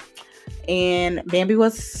cabin. And Bambi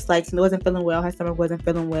was like, wasn't feeling well. Her stomach wasn't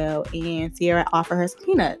feeling well. And Sierra offered her some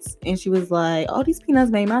peanuts. And she was like, oh, these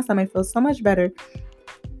peanuts made my stomach feel so much better.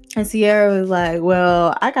 And Sierra was like,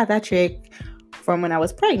 well, I got that trick from when I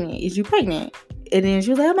was pregnant. Is you pregnant? And then she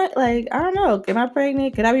was like, I don't know. Am I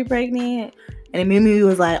pregnant? Could I be pregnant? And then Mimi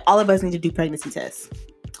was like, all of us need to do pregnancy tests.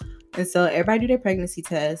 And so everybody do their pregnancy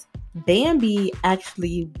test. Bambi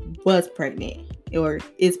actually was pregnant or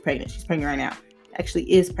is pregnant. She's pregnant right now. Actually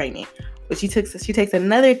is pregnant. But she takes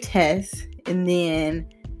another test and then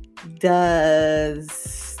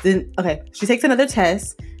she takes another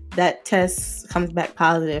test. That test comes back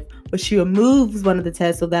positive, but she removes one of the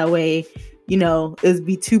tests so that way, it would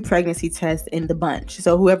be 2 pregnancy tests in the bunch.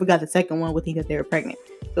 So whoever got the second one would think that they were pregnant.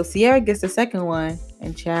 So Sierra gets the second one,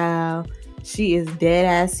 and child, she is dead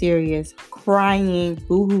ass serious, crying,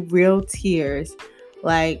 boohoo, real tears,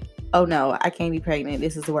 like, oh no, I can't be pregnant.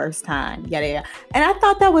 This is the worst time. Yada yada. And I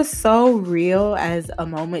thought that was so real as a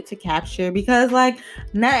moment to capture because, like,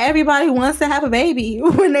 not everybody wants to have a baby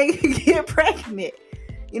when they get pregnant.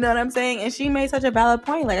 You know what I'm saying? And she made such a valid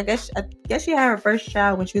point. Like, I guess she had her first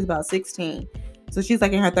child when she was about 16. So she's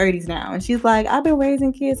like in her 30s now. And she's like, I've been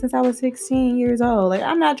raising kids since I was 16 years old. Like,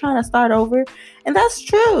 I'm not trying to start over. And that's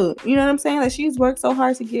true. You know what I'm saying? Like, she's worked so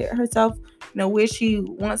hard to get herself, where she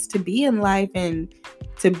wants to be in life, and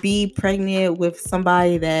to be pregnant with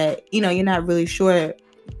somebody that, you're not really sure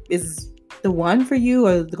is the one for you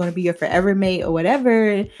or going to be your forever mate or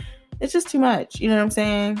whatever. It's just too much. You know what I'm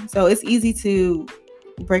saying? So it's easy to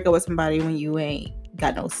break up with somebody when you ain't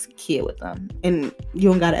got no kid with them and you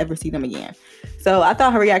don't gotta ever see them again. So I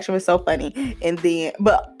thought her reaction was so funny,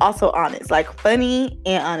 but also honest, like funny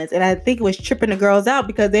and honest. And I think it was tripping the girls out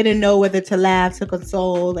because they didn't know whether to laugh, to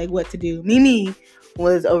console, like what to do. Mimi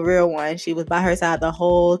was a real one. She was by her side the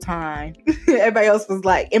whole time. Everybody else was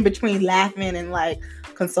like in between laughing and like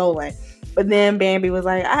consoling. But then Bambi was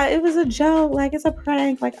like, it was a joke. Like, it's a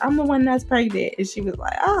prank. Like, I'm the one that's pregnant. And she was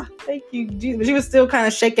like, thank you, Jesus. She was still kind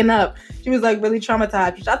of shaken up. She was like really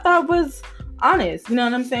traumatized, which I thought was honest. You know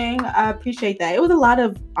what I'm saying? I appreciate that. It was a lot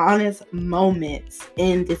of honest moments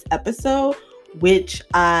in this episode, which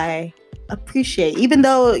I appreciate. Even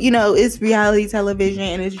though, it's reality television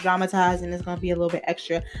and it's dramatized and it's going to be a little bit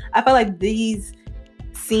extra. I felt like these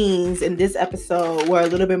scenes in this episode were a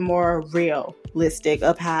little bit more realistic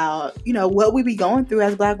of how, what we be going through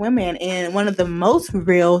as Black women. And one of the most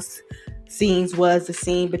real scenes was the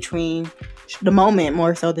scene between the moment,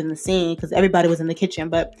 more so than the scene, because everybody was in the kitchen,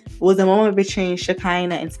 but it was a moment between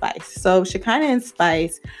Shekinah and Spice. So Shekinah and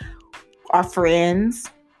Spice are friends,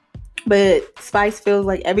 but Spice feels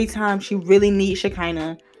like every time she really needs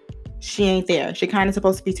Shekinah, she ain't there. Shekinah's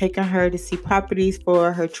supposed to be taking her to see properties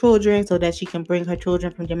for her children so that she can bring her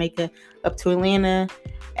children from Jamaica up to Atlanta.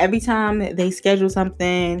 Every time they schedule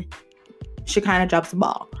something, Shekinah drops the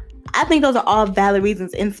ball. I think those are all valid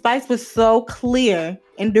reasons. And Spice was so clear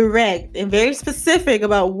and direct and very specific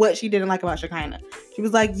about what she didn't like about Shekinah. She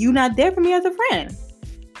was like, you not there for me as a friend.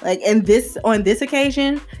 Like, and on this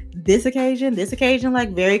occasion, like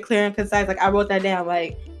very clear and concise. Like, I wrote that down.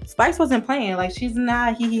 Like, Spice wasn't playing. Like, she's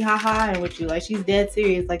not hee hee ha ha with you. Like, she's dead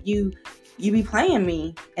serious. Like, you be playing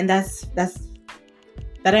me, and that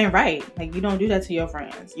ain't right. Like, you don't do that to your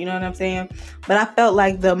friends. You know what I'm saying? But I felt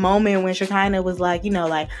like the moment when Shekinah was like,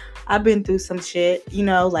 like, I've been through some shit.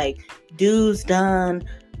 Like, dudes done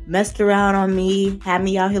messed around on me, had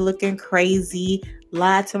me out here looking crazy,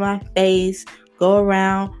 lied to my face, go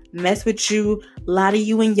around, mess with you, lie to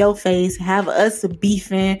you in your face, have us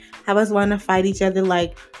beefing, have us wanting to fight each other.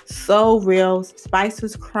 Like, so real. Spice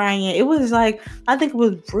was crying. It was like, I think it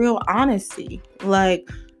was real honesty. Like,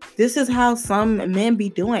 this is how some men be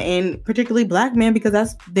doing, and particularly Black men, because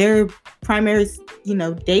that's their primary,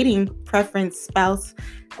 dating preference spouse,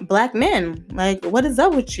 Black men. Like, what is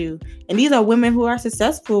up with you? And these are women who are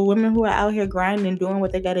successful, women who are out here grinding and doing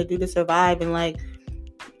what they got to do to survive, and like,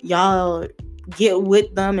 y'all get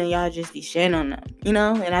with them and y'all just be shitting on them,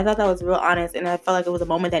 And I thought that was real honest, and I felt like it was a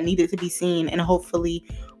moment that needed to be seen, and hopefully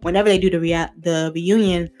whenever they do the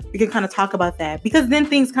reunion, we can kind of talk about that, because then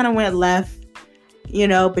things kind of went left,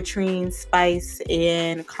 between Spice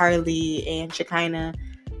and Carly and Shekinah.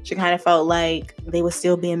 Shekinah felt like they were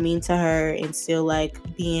still being mean to her and still like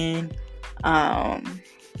being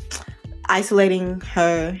isolating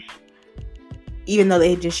her, even though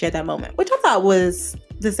they just shared that moment, which I thought was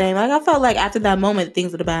the same. Like, I felt like after that moment,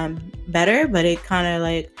 things would have been better, but it kind of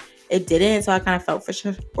like, it didn't. So I kind of felt for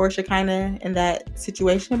Shekinah in that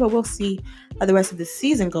situation, but we'll see how the rest of the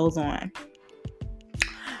season goes on.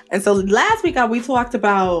 And so last week, we talked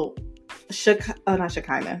about not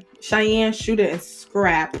Shekinah, Cheyenne, Shooter, and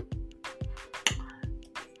Scrap.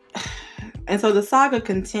 And so the saga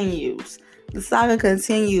continues.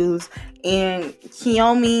 And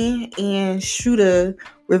Kiyomi and Shooter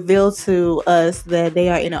reveal to us that they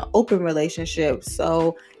are in an open relationship.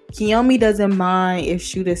 So Kiyomi doesn't mind if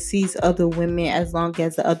Shooter sees other women as long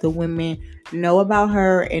as the other women know about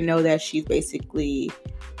her and know that she's basically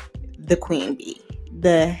the queen bee,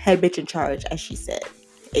 the head bitch in charge, as she said,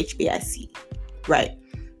 HBIC, right?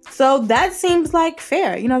 So that seems like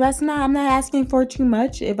fair. I'm not asking for too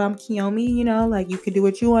much. If I'm Kiyomi, like, you can do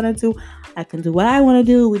what you want to do. I can do what I want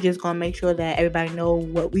to do. We just going to make sure that everybody know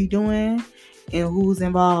what we doing and who's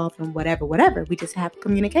involved and whatever. We just have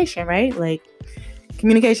communication, right? Like,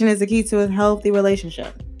 communication is the key to a healthy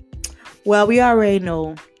relationship. Well, we already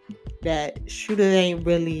know that Shooter ain't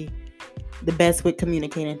really the best with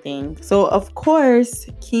communicating things. So, of course,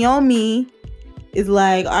 Kiyomi is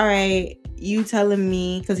like, all right, you telling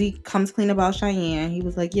me, because he comes clean about Cheyenne. He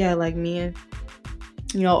was like, yeah, like, me and,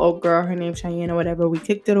 old girl, her name's Cheyenne or whatever, we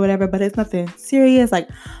kicked it or whatever, but it's nothing serious. Like,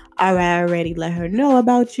 all right, I already let her know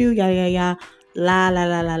about you, yada, yada, yada, la, la,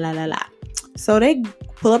 la, la, la, la, la. So they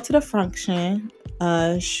pull up to the function.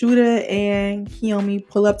 Shooter and Kiyomi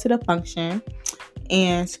pull up to the function,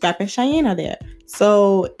 and Scrap and Cheyenne are there.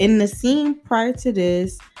 So in the scene prior to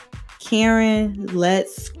this, Karen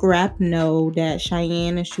lets Scrap know that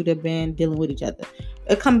Cheyenne and Shooter have been dealing with each other.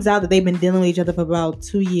 It comes out that they've been dealing with each other for about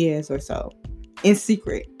 2 years or so, in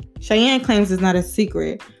secret. Cheyenne claims it's not a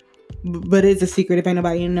secret, but it's a secret if ain't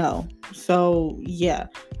nobody know. So, yeah.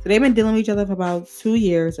 So they've been dealing with each other for about 2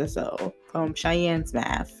 years or so, from Cheyenne's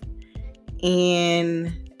math.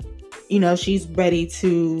 And, she's ready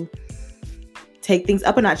to take things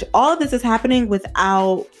up a notch. All of this is happening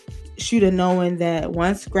without Shooter knowing that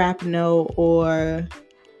once Scrap know or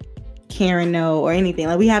Karen know or anything.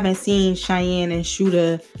 Like, we haven't seen Cheyenne and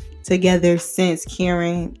Shooter together since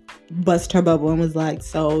Karen bust her bubble and was like,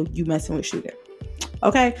 so you messing with Shooter.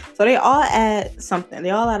 Okay, so they all at something. They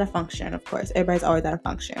all at a function, of course. Everybody's always at a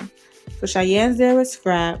function. So Cheyenne's there with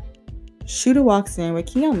Scrap. Shooter walks in with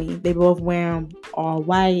Kiyomi. They both wearing all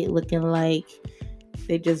white, looking like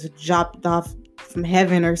they just dropped off from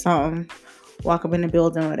heaven or something. Walk up in the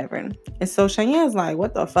building or whatever. And so Cheyenne's like,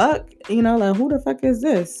 what the fuck? Like, who the fuck is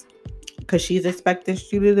this? Because she's expecting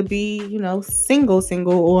Shooter to be, single,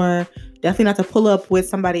 or definitely not to pull up with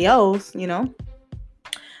somebody else, And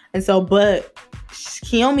so, but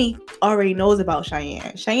Kiyomi already knows about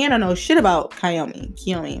Cheyenne. Cheyenne don't know shit about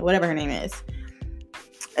Kiyomi, whatever her name is.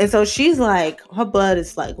 And so she's like, her blood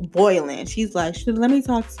is like boiling. She's like, let me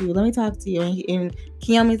talk to you. And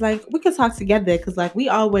Kiyomi's like, we can talk together because, like, we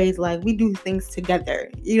always, like, we do things together.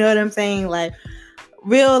 You know what I'm saying? Like,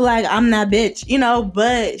 real, like, I'm that bitch,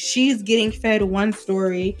 but she's getting fed one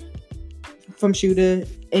story from Shooter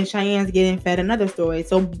and Cheyenne's getting fed another story.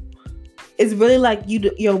 So it's really like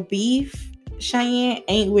your beef, Cheyenne,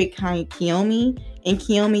 ain't with Kiyomi. And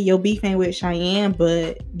Kiyomi, your beef ain't with Cheyenne,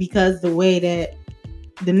 but because the way that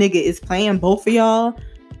the nigga is playing both of y'all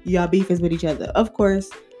beef is with each other. Of course,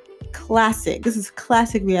 classic. This is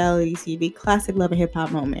classic reality TV, classic Love and Hip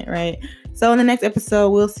Hop moment, right? So in the next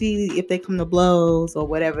episode, we'll see if they come to blows or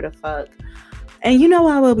whatever the fuck. And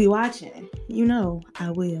I will be watching.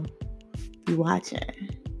 I will be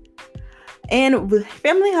watching. And with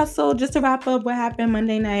Family Hustle, just to wrap up what happened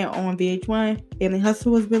Monday night on VH1, Family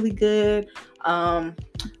Hustle was really good.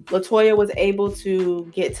 LaToya was able to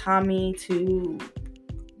get Tommy to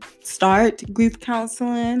start grief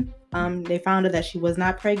counseling. They found out that she was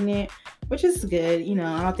not pregnant, which is good.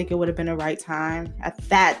 I don't think it would have been the right time at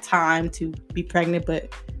that time to be pregnant,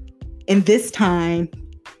 but in this time,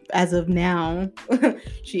 as of now,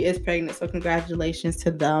 she is pregnant. So congratulations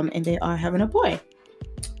to them, and they are having a boy.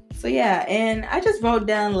 So yeah, and I just wrote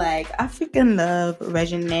down, like, I freaking love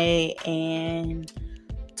Reginae and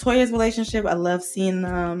Toya's relationship. I love seeing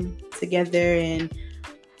them together, and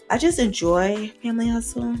I just enjoy Family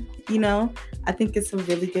Hustle. I think it's a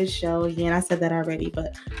really good show. Again, I said that already,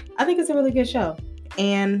 but I think it's a really good show.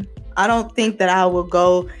 And I don't think that I will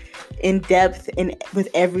go in depth with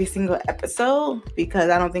every single episode, because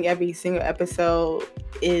I don't think every single episode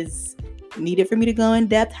is needed for me to go in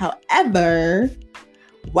depth. However,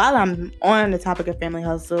 while I'm on the topic of Family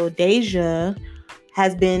Hustle, Deja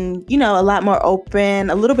has been, a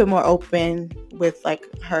little bit more open with, like,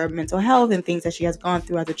 her mental health and things that she has gone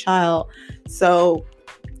through as a child. So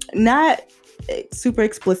not super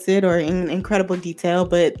explicit or in incredible detail,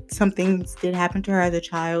 but some things did happen to her as a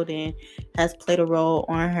child and has played a role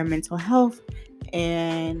on her mental health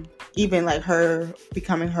and even like her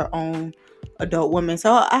becoming her own adult woman.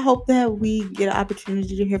 So I hope that we get an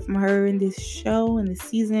opportunity to hear from her in this show, in this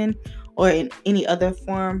season, or in any other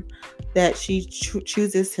form that she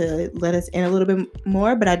chooses to let us in a little bit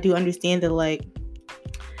more. But I do understand that, like,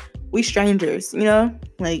 we strangers,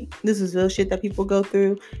 like, this is real shit that people go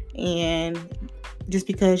through, and just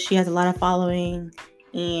because she has a lot of following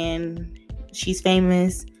and she's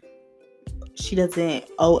famous, she doesn't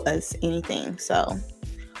owe us anything. So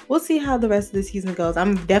we'll see how the rest of the season goes.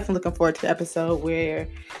 I'm definitely looking forward to the episode where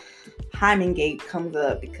Hymengate comes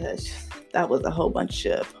up, because that was a whole bunch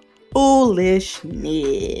of foolishness.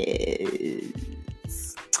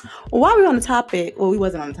 While we were on the topic, well, we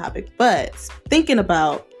wasn't on the topic, but thinking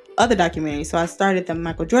about other documentaries. So I started the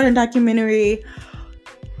Michael Jordan documentary,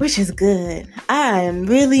 which is good. I am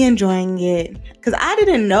really enjoying it because I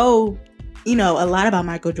didn't know, a lot about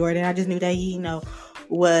Michael Jordan. I just knew that he,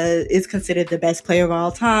 is considered the best player of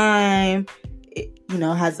all time.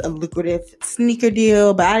 Has a lucrative sneaker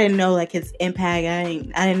deal, but I didn't know like his impact.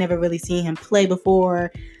 I didn't never really seen him play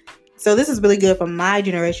before. So this is really good for my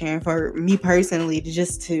generation and for me personally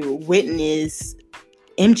to witness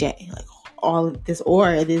MJ, like all of this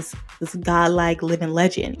aura, this godlike living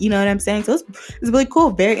legend. You know what I'm saying? So it's really cool,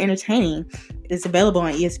 very entertaining. It's available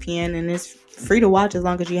on ESPN and it's free to watch as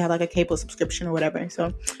long as you have like a cable subscription or whatever.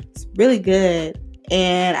 So it's really good.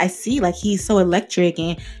 And I see like he's so electric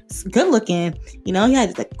and good looking. He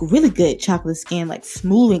had like really good chocolate skin, like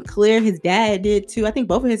smooth and clear. His dad did too. I think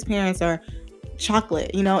both of his parents are chocolate,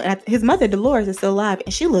 and his mother Dolores is still alive,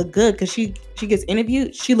 and she looked good because she gets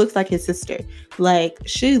interviewed. She looks like his sister. Like,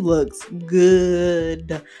 she looks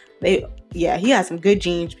good. He has some good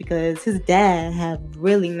genes because his dad have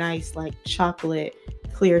really nice like chocolate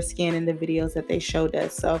clear skin in the videos that they showed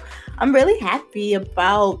us. So I'm really happy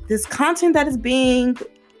about this content that is being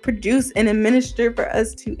produced and administered for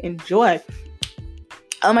us to enjoy.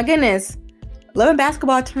 Oh my goodness, Love and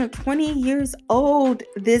Basketball turned 20 years old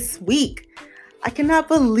this week. I cannot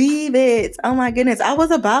believe it. Oh my goodness. I was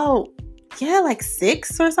about, like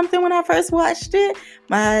 6 or something when I first watched it.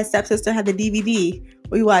 My stepsister had the DVD.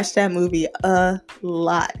 We watched that movie a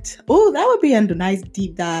lot. Oh, that would be a nice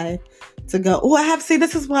deep dive to go. Oh, I have to say,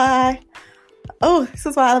 this is why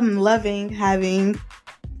I'm loving having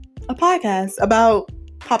a podcast about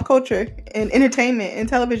pop culture and entertainment and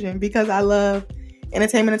television, because I love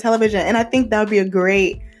entertainment and television. And I think that would be a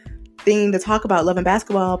great thing to talk about, Love and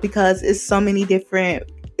Basketball, because it's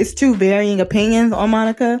two varying opinions on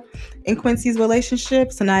Monica and Quincy's relationship,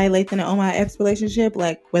 Sanaya Lathan and Omar Epps' relationship,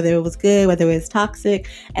 like whether it was good, whether it was toxic.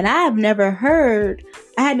 And I had never heard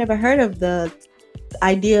of the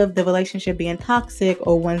idea of the relationship being toxic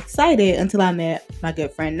or one-sided until I met my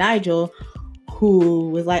good friend Nigel, who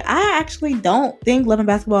was like, I actually don't think Love and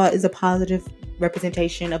Basketball is a positive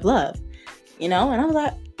representation of love, and I was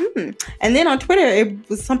like, And then on Twitter, it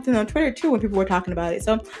was something on Twitter too when people were talking about it.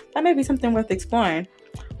 So that may be something worth exploring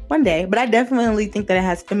one day. But I definitely think that it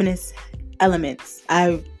has feminist elements.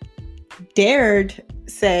 I dared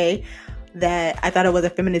say that I thought it was a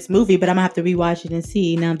feminist movie, but I'm gonna have to rewatch it and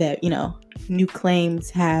see now that, new claims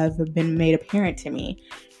have been made apparent to me.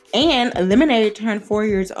 And Lemonade turned 4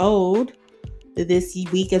 years old this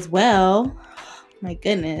week as well. My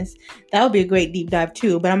goodness, that would be a great deep dive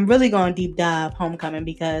too. But I'm really going to deep dive Homecoming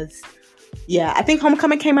because, I think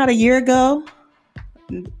Homecoming came out a year ago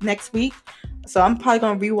next week. So I'm probably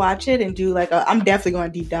going to rewatch it and do I'm definitely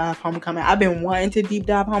going to deep dive Homecoming. I've been wanting to deep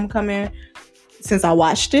dive Homecoming since I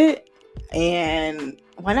watched it. And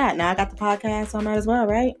why not? Now I got the podcast, so I might as well,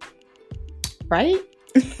 right? Right?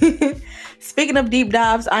 Speaking of deep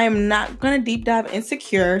dives, I am not going to deep dive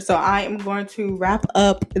Insecure. So I am going to wrap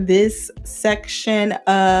up this section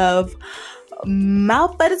of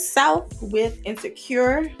Mouth by the South with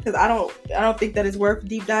Insecure, because I don't think that it's worth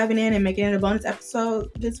deep diving in and making it a bonus episode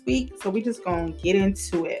this week. So we just going to get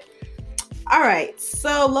into it. All right.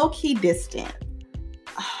 So Low-Key Distant.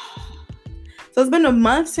 So it's been a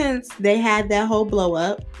month since they had that whole blow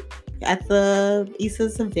up at the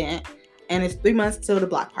Issa's event. And it's 3 months till the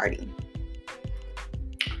block party.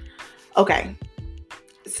 Okay.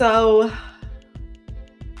 So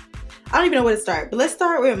I don't even know where to start. But let's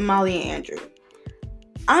start with Molly and Andrew.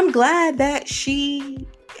 I'm glad that she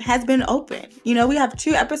has been open. We have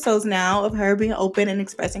 2 episodes now of her being open and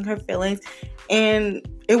expressing her feelings. And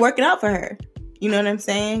it working out for her. You know what I'm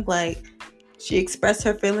saying? Like, she expressed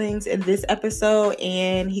her feelings in this episode.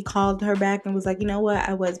 And he called her back and was like, you know what?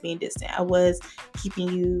 I was being distant. I was keeping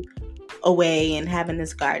you away and having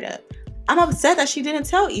this guard up. I'm upset that she didn't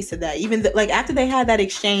tell Issa that. Even like after they had that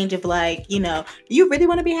exchange of like, you know, you really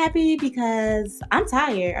want to be happy because I'm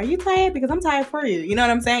tired. Are you tired? Because I'm tired for you. You know what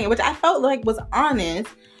I'm saying? Which I felt like was honest.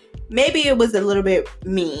 Maybe it was a little bit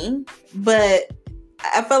mean, but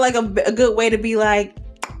I felt like a good way to be like,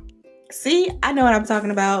 see, I know what I'm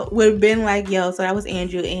talking about. Would have been like, yo, so that was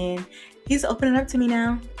Andrew, and he's opening up to me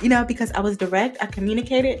now, you know, because I was direct, I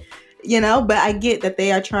communicated, you know, but I get that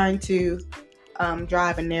they are trying to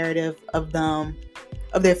drive a narrative of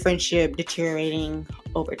their friendship deteriorating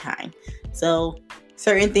over time. So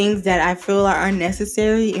certain things that I feel are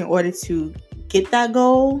unnecessary in order to get that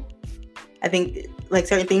goal, I think, like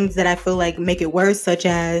certain things that I feel like make it worse, such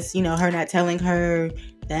as, you know, her not telling her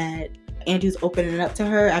that Andrew's opening up to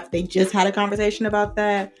her after they just had a conversation about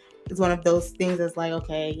that, is one of those things that's like,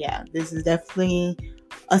 okay, yeah, this is definitely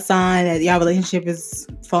a sign that your relationship is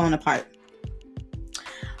falling apart.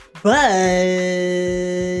 But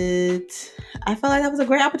I felt like that was a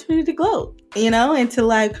great opportunity to gloat, you know, and to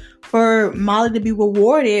like for Molly to be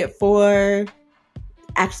rewarded for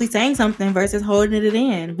actually saying something versus holding it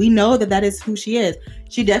in. We know that is who she is.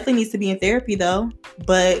 She definitely needs to be in therapy though,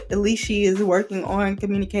 but at least she is working on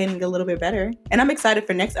communicating a little bit better. And I'm excited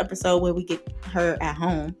for next episode where we get her at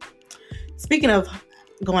home. Speaking of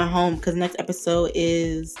going home, because next episode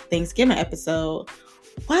is Thanksgiving episode.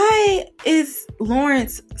 Why is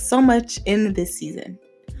Lawrence so much in this season?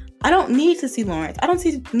 I don't need to see Lawrence. I don't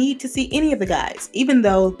need to see any of the guys, even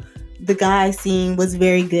though the guy scene was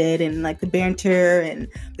very good, and like the banter and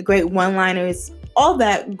the great one-liners, all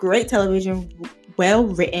that great television, well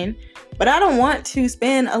written. But I don't want to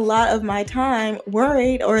spend a lot of my time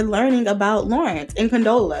worried or learning about Lawrence and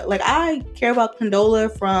Condola. Like, I care about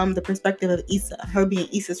Condola from the perspective of Issa, her being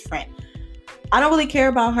Issa's friend. I don't really care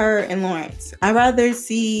about her and Lawrence. I'd rather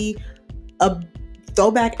see a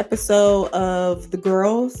throwback episode of the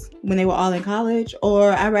girls when they were all in college,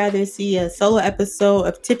 or I'd rather see a solo episode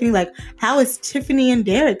of Tiffany. Like, how is Tiffany and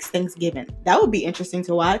Derek's Thanksgiving? That would be interesting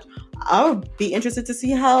to watch. I would be interested to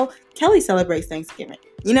see how Kelly celebrates Thanksgiving.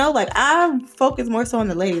 You know, like, I focus more so on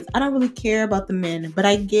the ladies. I don't really care about the men, but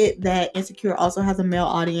I get that Insecure also has a male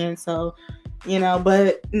audience, so, you know,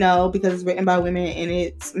 but no, because it's written by women and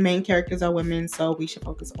its main characters are women, so we should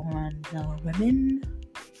focus on the women.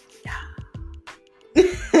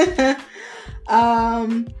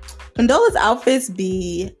 Condola's outfits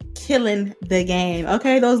be killing the game.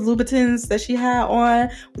 Okay, those Louboutins that she had on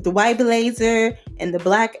with the white blazer and the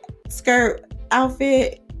black skirt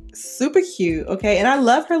outfit, super cute. Okay, and I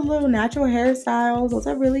love her little natural hairstyles. Those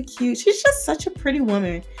are really cute. She's just such a pretty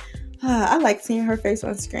woman. I like seeing her face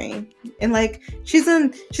on screen, and like she's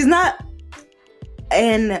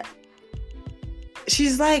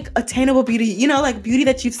like attainable beauty, you know, like beauty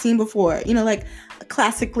that you've seen before, you know, like a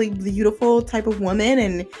classically beautiful type of woman,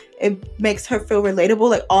 and it makes her feel relatable.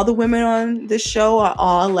 Like, all the women on this show are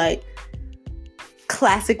all like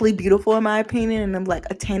classically beautiful in my opinion, and I'm like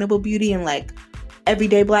attainable beauty and like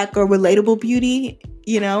everyday black girl relatable beauty,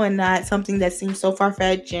 you know, and not something that seems so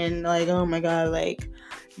far-fetched and like, oh my god, like,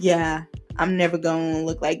 yeah, I'm never gonna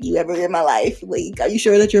look like you ever in my life. Like, are you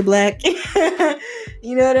sure that you're black?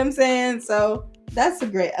 You know what I'm saying? So that's a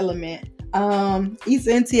great element.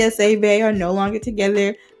 Issa and TSA Bay are no longer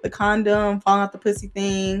together. The condom falling out the pussy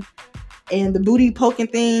thing and the booty poking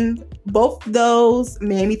thing, both those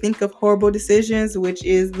made me think of Horrible Decisions, which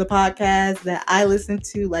is the podcast that I listen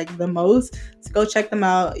to like the most. So go check them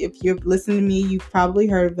out. If you're listening to me, you've probably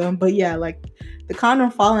heard of them. But yeah, like the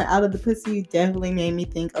condom falling out of the pussy definitely made me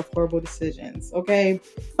think of Horrible Decisions. Okay,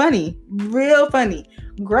 funny, real funny,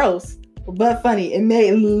 gross, but funny. It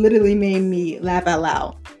literally made me laugh out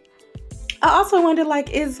loud. I also wonder, like,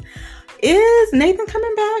 is Nathan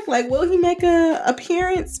coming back? Like, will he make a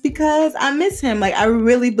appearance? Because I miss him. Like, I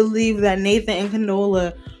really believe that Nathan and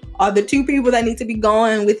Condola are the two people that need to be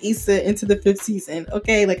going with Issa into the 5th season.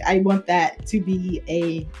 Okay, like, I want that to be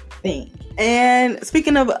a thing. And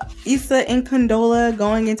speaking of Issa and Condola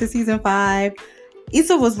going into season 5,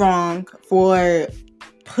 Issa was wrong for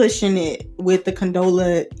pushing it with the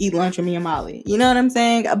Condola eat lunch with me and Molly. You know what I'm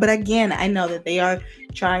saying? But again, I know that they are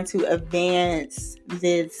trying to advance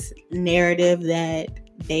this narrative that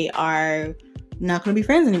they are not going to be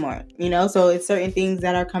friends anymore. You know, so it's certain things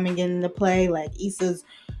that are coming into play. Like Issa's,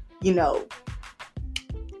 you know,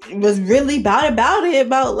 was really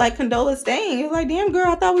about like Condola staying. It was like, damn girl,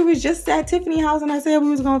 I thought we was just at Tiffany house and I said we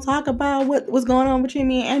was going to talk about what was going on between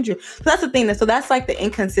me and Andrew. So that's the thing. So that's like the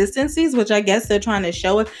inconsistencies, which I guess they're trying to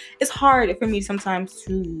show us. It's hard for me sometimes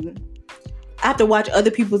to, I have to watch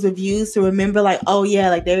other people's reviews to remember like, oh yeah,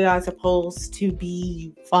 like they are supposed to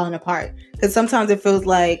be falling apart. Because sometimes it feels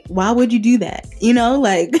like, why would you do that? You know,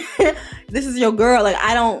 like this is your girl. Like,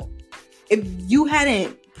 if you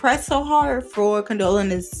hadn't pressed so hard for Condola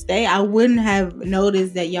to stay, I wouldn't have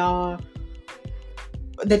noticed that you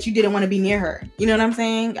didn't want to be near her. You know what I'm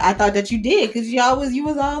saying? I thought that you did, because you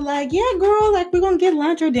was all like, yeah, girl, like, we're gonna get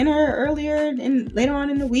lunch or dinner earlier and later on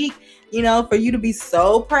in the week. You know, for you to be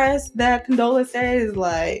so pressed that Condola says,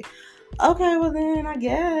 like, okay, well then I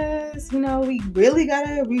guess, you know, we really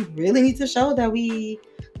need to show that we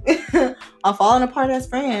are falling apart as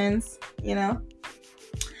friends, you know.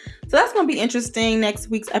 So that's going to be interesting. Next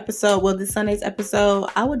week's episode, well, this Sunday's episode,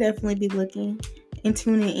 I will definitely be looking and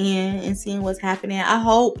tuning in and seeing what's happening. I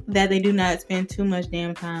hope that they do not spend too much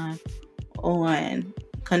damn time on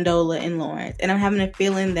Condola and Lawrence. And I'm having a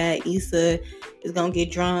feeling that Issa is going to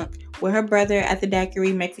get drunk with her brother at the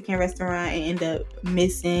Daiquiri Mexican restaurant and end up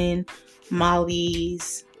missing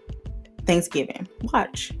Molly's Thanksgiving.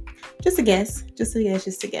 Watch. Just a guess.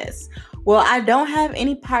 Well, I don't have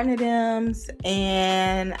any partnerdoms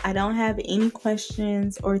and I don't have any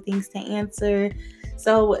questions or things to answer.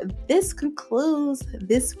 So this concludes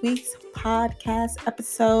this week's podcast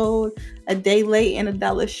episode. A day late and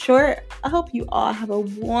 $1 short. I hope you all have a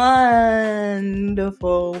wonderful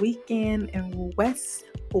weekend and west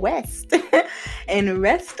and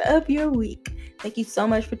rest of your week. Thank you so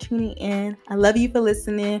much for tuning in. I love you for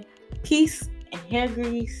listening. Peace and hair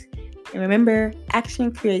grease. And remember,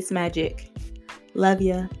 action creates magic. Love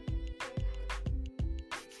ya.